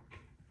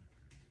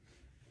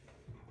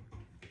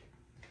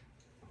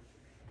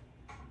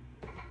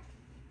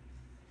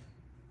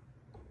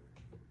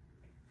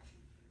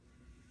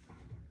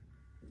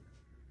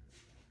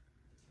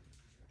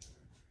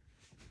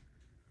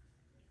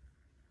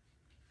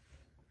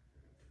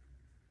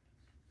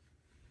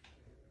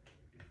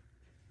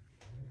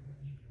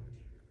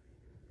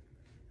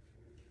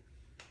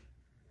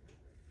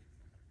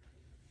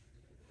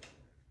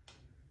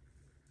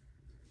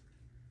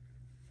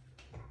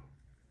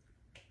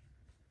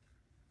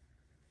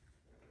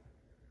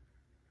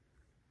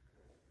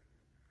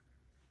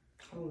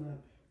 Hold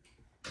up.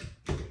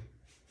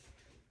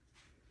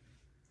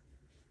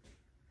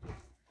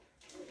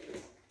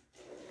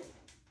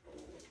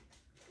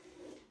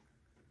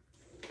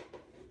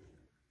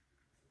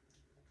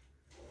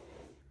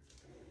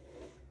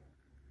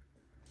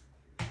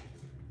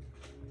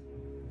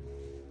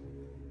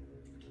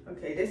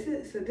 Okay, this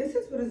is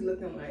what it's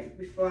looking like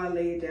before I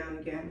lay it down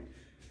again.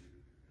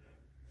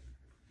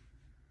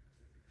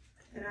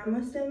 And I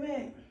must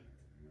admit,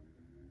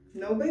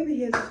 no baby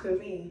hairs is for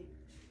me.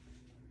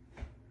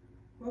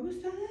 What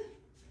was that?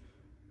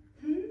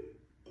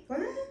 What?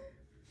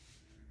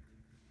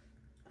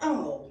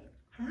 Oh,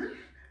 huh?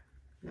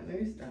 Now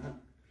let me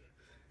stop.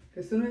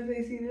 As soon as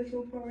they see this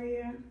little part right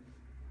here,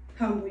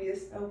 humble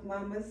yourself,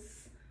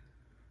 mamas.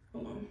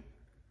 Hold on.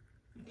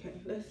 Okay,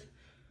 let's.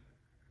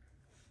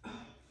 I'm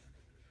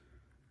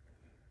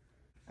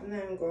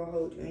not even gonna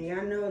hold you. And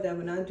y'all know that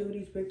when I do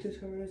these big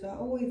tutorials, I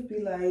always be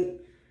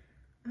like,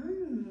 I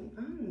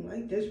don't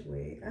like this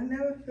wig. I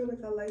never feel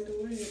like I like the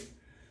wig.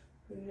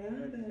 But now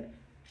that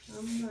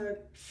I'm like,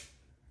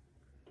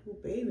 do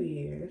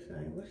baby hair, it's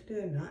like, what's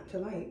there not to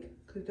like?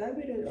 Cause that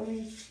be the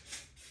only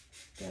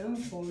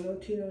downfall, no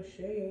tea, no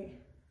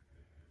shade.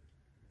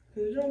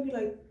 Cause it don't be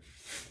like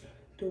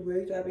the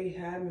wigs I be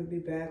having be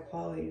bad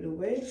quality. The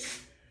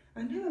wigs,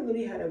 I never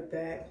really had a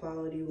bad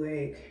quality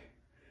wig.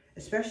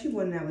 Especially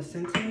when that was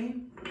sent to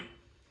me.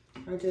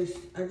 I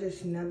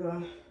just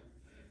never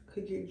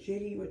could get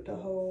jiggy with the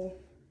whole.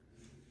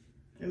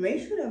 And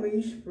make sure that when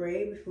you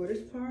spray before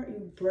this part,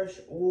 you brush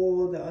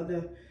all the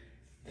other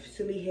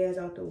silly hairs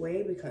out the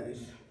way,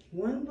 because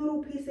one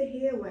little piece of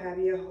hair will have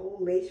your whole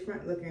lace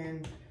front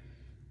looking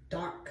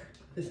dark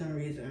for some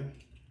reason.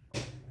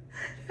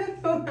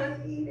 That's all I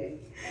needed.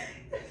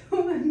 That's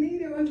all I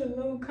needed was a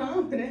little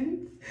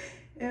confidence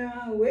in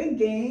my wig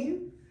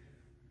game.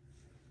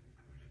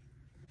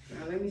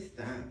 Now let me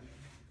stop.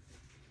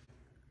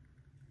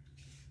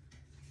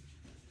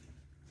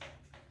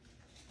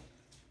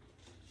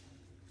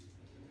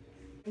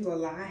 I'm gonna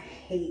lie, I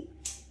hate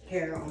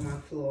hair on my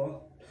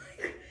floor.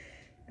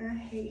 I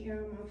hate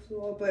hair on my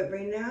floor, but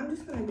right now I'm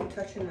just gonna be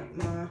touching up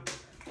my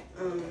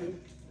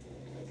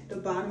the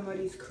bottom of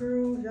these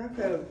curls. Y'all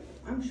could,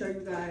 I'm sure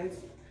you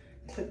guys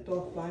clicked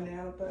off by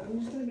now, but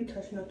I'm just gonna be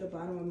touching up the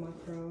bottom of my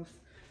curls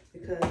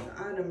because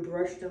I done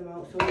brushed them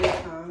out so many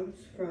times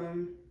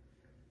from,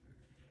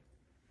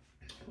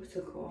 what's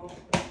it called?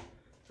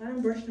 I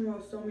done brushed them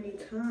out so many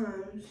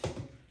times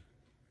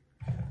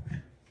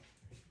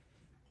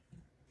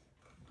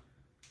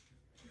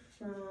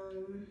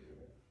from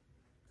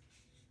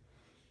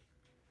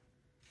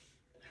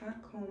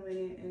hot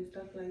combing it and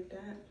stuff like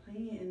that,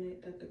 playing in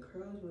it, that the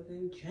curls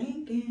wasn't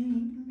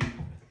janking.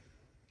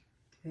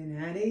 And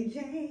now they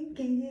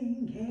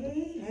janking.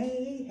 Hey,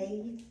 hey,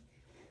 hey.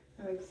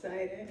 I'm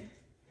excited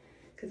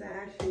because I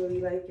actually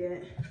really like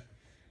it.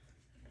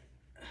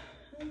 I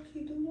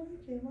actually do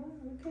like it. Wow,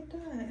 look at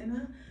that.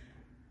 And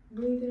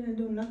Really didn't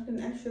do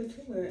nothing extra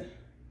to it.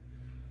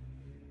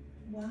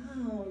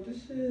 Wow,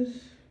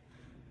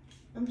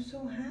 I'm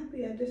so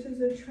happy that this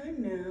is a trend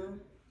now.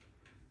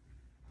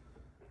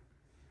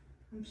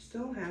 I'm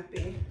so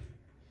happy.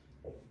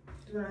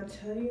 When I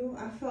tell you,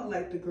 I felt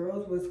like the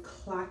girls was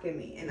clocking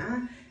me. And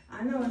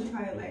I know it's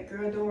probably like,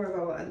 girl, don't worry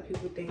about what other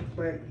people think,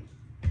 but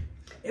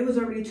it was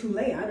already too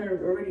late. I'd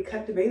already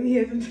cut the baby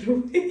hairs into the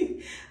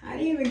wig. I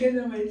didn't even give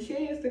them a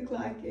chance to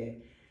clock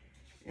it.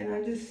 And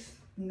I just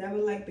never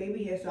liked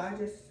baby hair, so I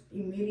just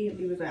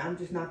immediately was like, I'm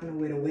just not gonna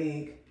wear the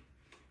wig.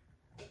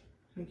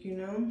 Like, you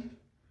know,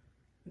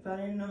 if I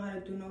didn't know how to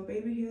do no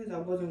baby hairs, I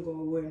wasn't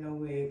gonna wear no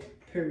wig,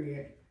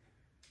 period.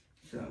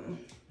 So,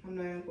 I'm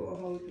not even gonna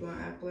hold you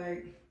and act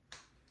like,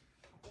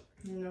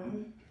 you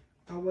know,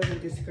 I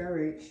wasn't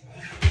discouraged.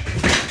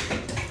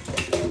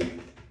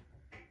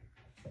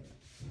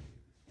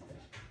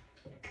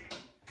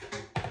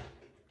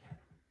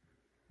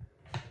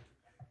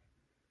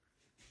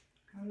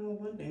 I know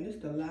one thing, this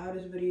is the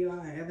loudest video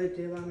I ever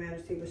did while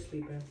Majesty was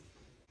sleeping.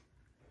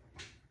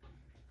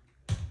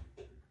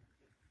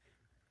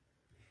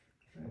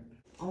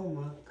 Oh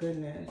my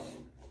goodness.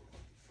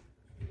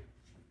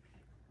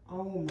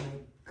 Oh my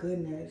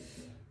goodness.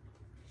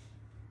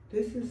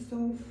 This is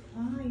so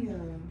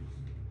fire.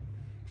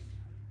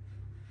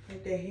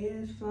 Like the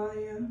hair is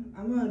fire.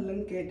 I'm gonna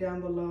link it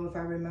down below if I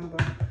remember.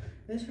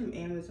 It's from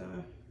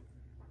Amazon.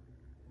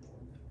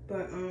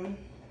 But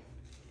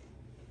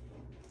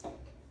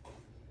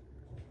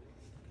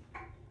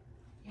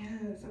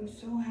yes, I'm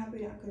so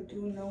happy I could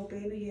do no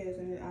baby hairs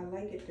and I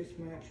like it this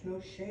much. No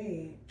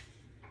shade.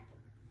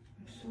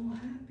 I'm so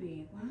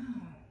happy.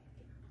 Wow.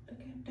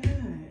 Look at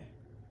that.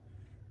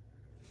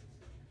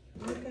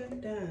 Look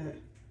at that.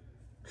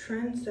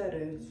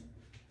 Trendsetters.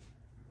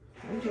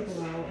 I'm talking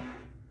about.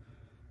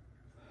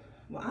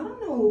 Well, I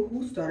don't know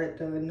who started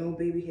the no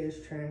baby hairs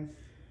trend.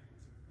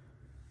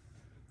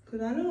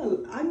 Cause I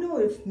know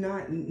it's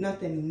not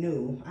nothing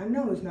new. I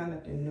know it's not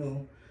nothing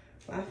new.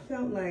 But I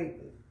felt like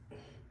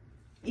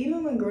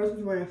even when girls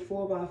was wearing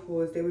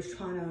 4x4s, they was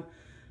trying to,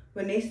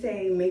 when they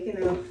say making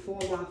a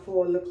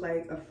 4x4 look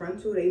like a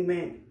frontal, they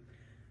meant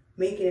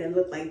making it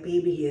look like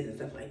baby hairs and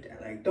stuff like that.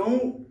 Like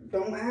don't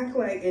act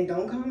like, and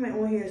don't comment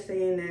on here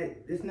saying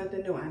that there's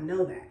nothing new. I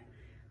know that.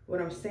 What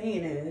I'm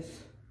saying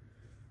is,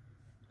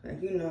 like,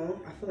 you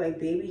know, I feel like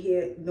baby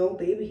hair, no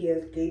baby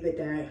hairs gave it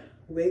that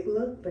wig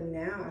look, but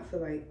now I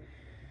feel like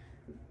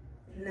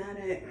now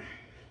that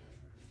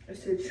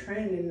it's a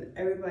trend and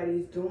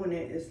everybody's doing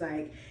it, it's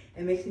like,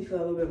 it makes me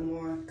feel a little bit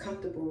more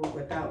comfortable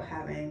without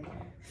having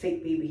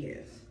fake baby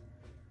hairs.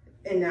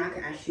 And now I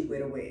can actually wear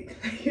the wig,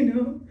 you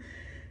know?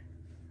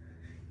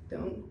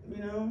 Don't, you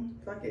know,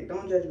 fuck it,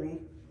 don't judge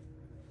me.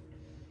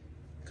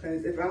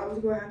 Cause if I was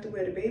gonna have to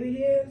wear the baby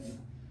hairs,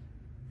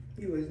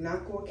 you was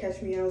not gonna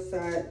catch me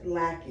outside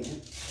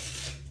lacking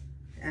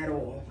at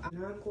all. I'm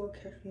not gonna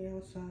catch me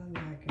outside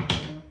lacking,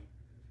 you know?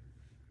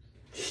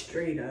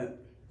 Straight up.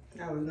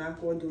 I was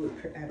not gonna do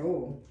it at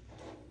all.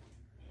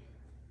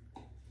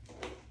 I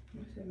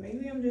said,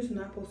 maybe I'm just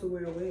not supposed to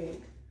wear a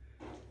wig.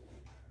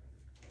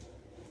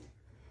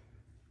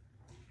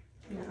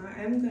 Now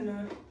I am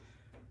gonna,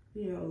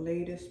 you know,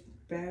 lay this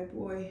bad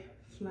boy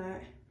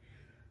flat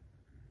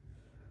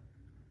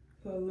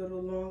for a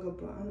little longer,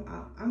 but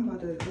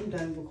I'm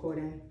done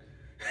recording.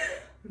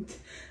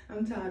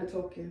 I'm tired of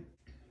talking.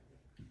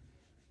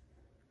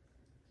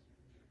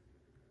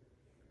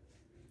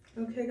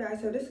 Okay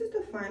guys, so this is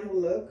the final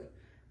look.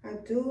 I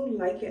do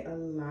like it a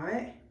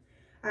lot.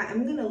 I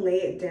am gonna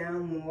lay it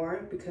down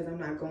more because I'm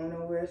not going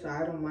nowhere, so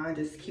I don't mind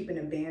just keeping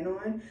a band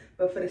on.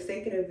 But for the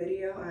sake of the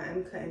video, I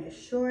am cutting it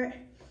short.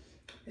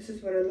 This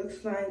is what it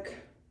looks like.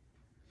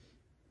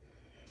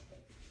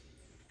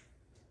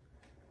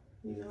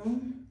 You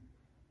know,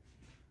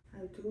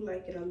 I do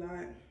like it a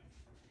lot.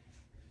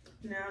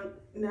 Now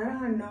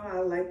that I know I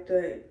like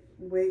the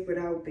wig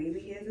without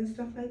baby hairs and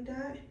stuff like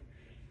that,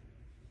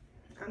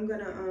 I'm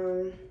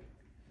gonna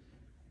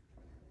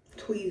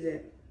tweeze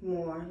it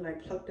more,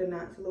 like pluck the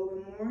knots a little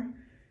bit more.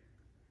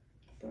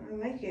 But I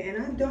like it,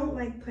 and I don't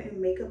like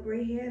putting makeup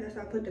right here. That's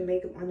why I put the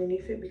makeup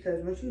underneath it,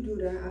 because once you do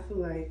that, I feel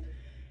like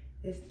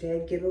it's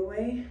dead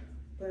giveaway.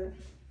 But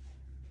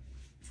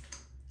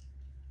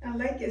I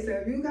like it. So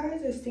if you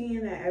guys are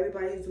seeing that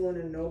everybody's doing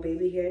a no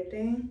baby hair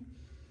thing,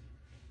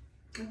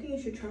 I think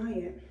you should try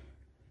it.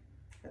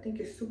 I think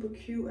it's super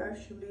cute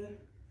actually.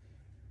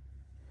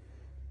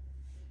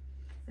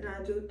 And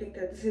I do think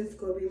that this is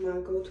gonna be my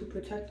go-to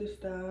protective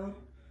style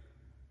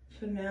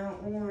from now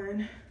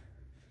on,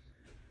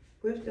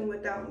 with and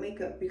without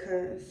makeup,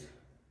 because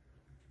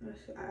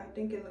I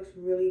think it looks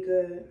really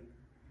good.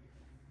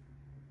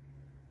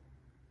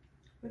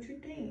 What you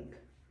think?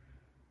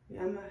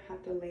 Yeah, I'm gonna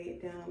have to lay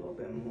it down a little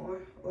bit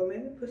more, or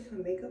maybe put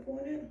some makeup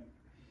on it.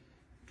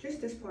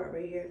 Just this part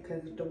right here,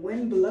 because the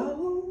wind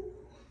blow.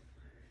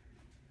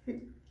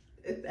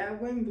 If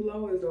that wind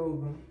blow is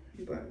over,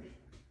 but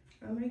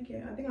I like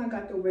it. I think I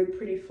got the wig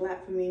pretty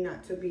flat for me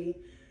not to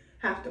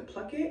have to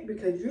pluck it,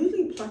 because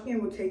usually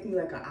plucking will take me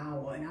like an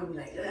hour, and I'll be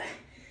like, ugh,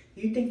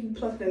 You think you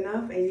plucked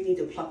enough and you need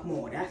to pluck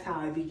more. That's how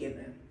I be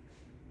giving.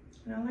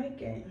 And I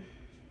like it.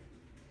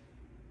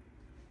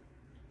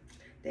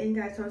 Thank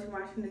you guys so much for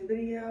watching this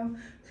video.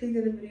 Please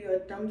give the video a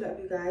thumbs up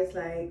if you guys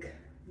like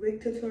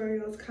wig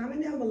tutorials.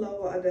 Comment down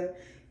below what other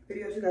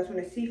videos you guys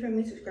want to see from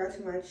me. Subscribe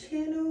to my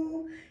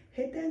channel.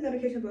 Hit that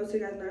notification bell so you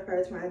guys know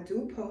every time I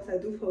do post. I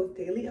do post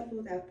daily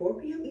uploads at 4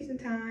 p.m. Eastern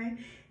time.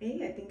 And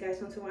yeah, thank you guys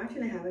so much for watching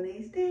and have a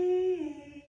nice day.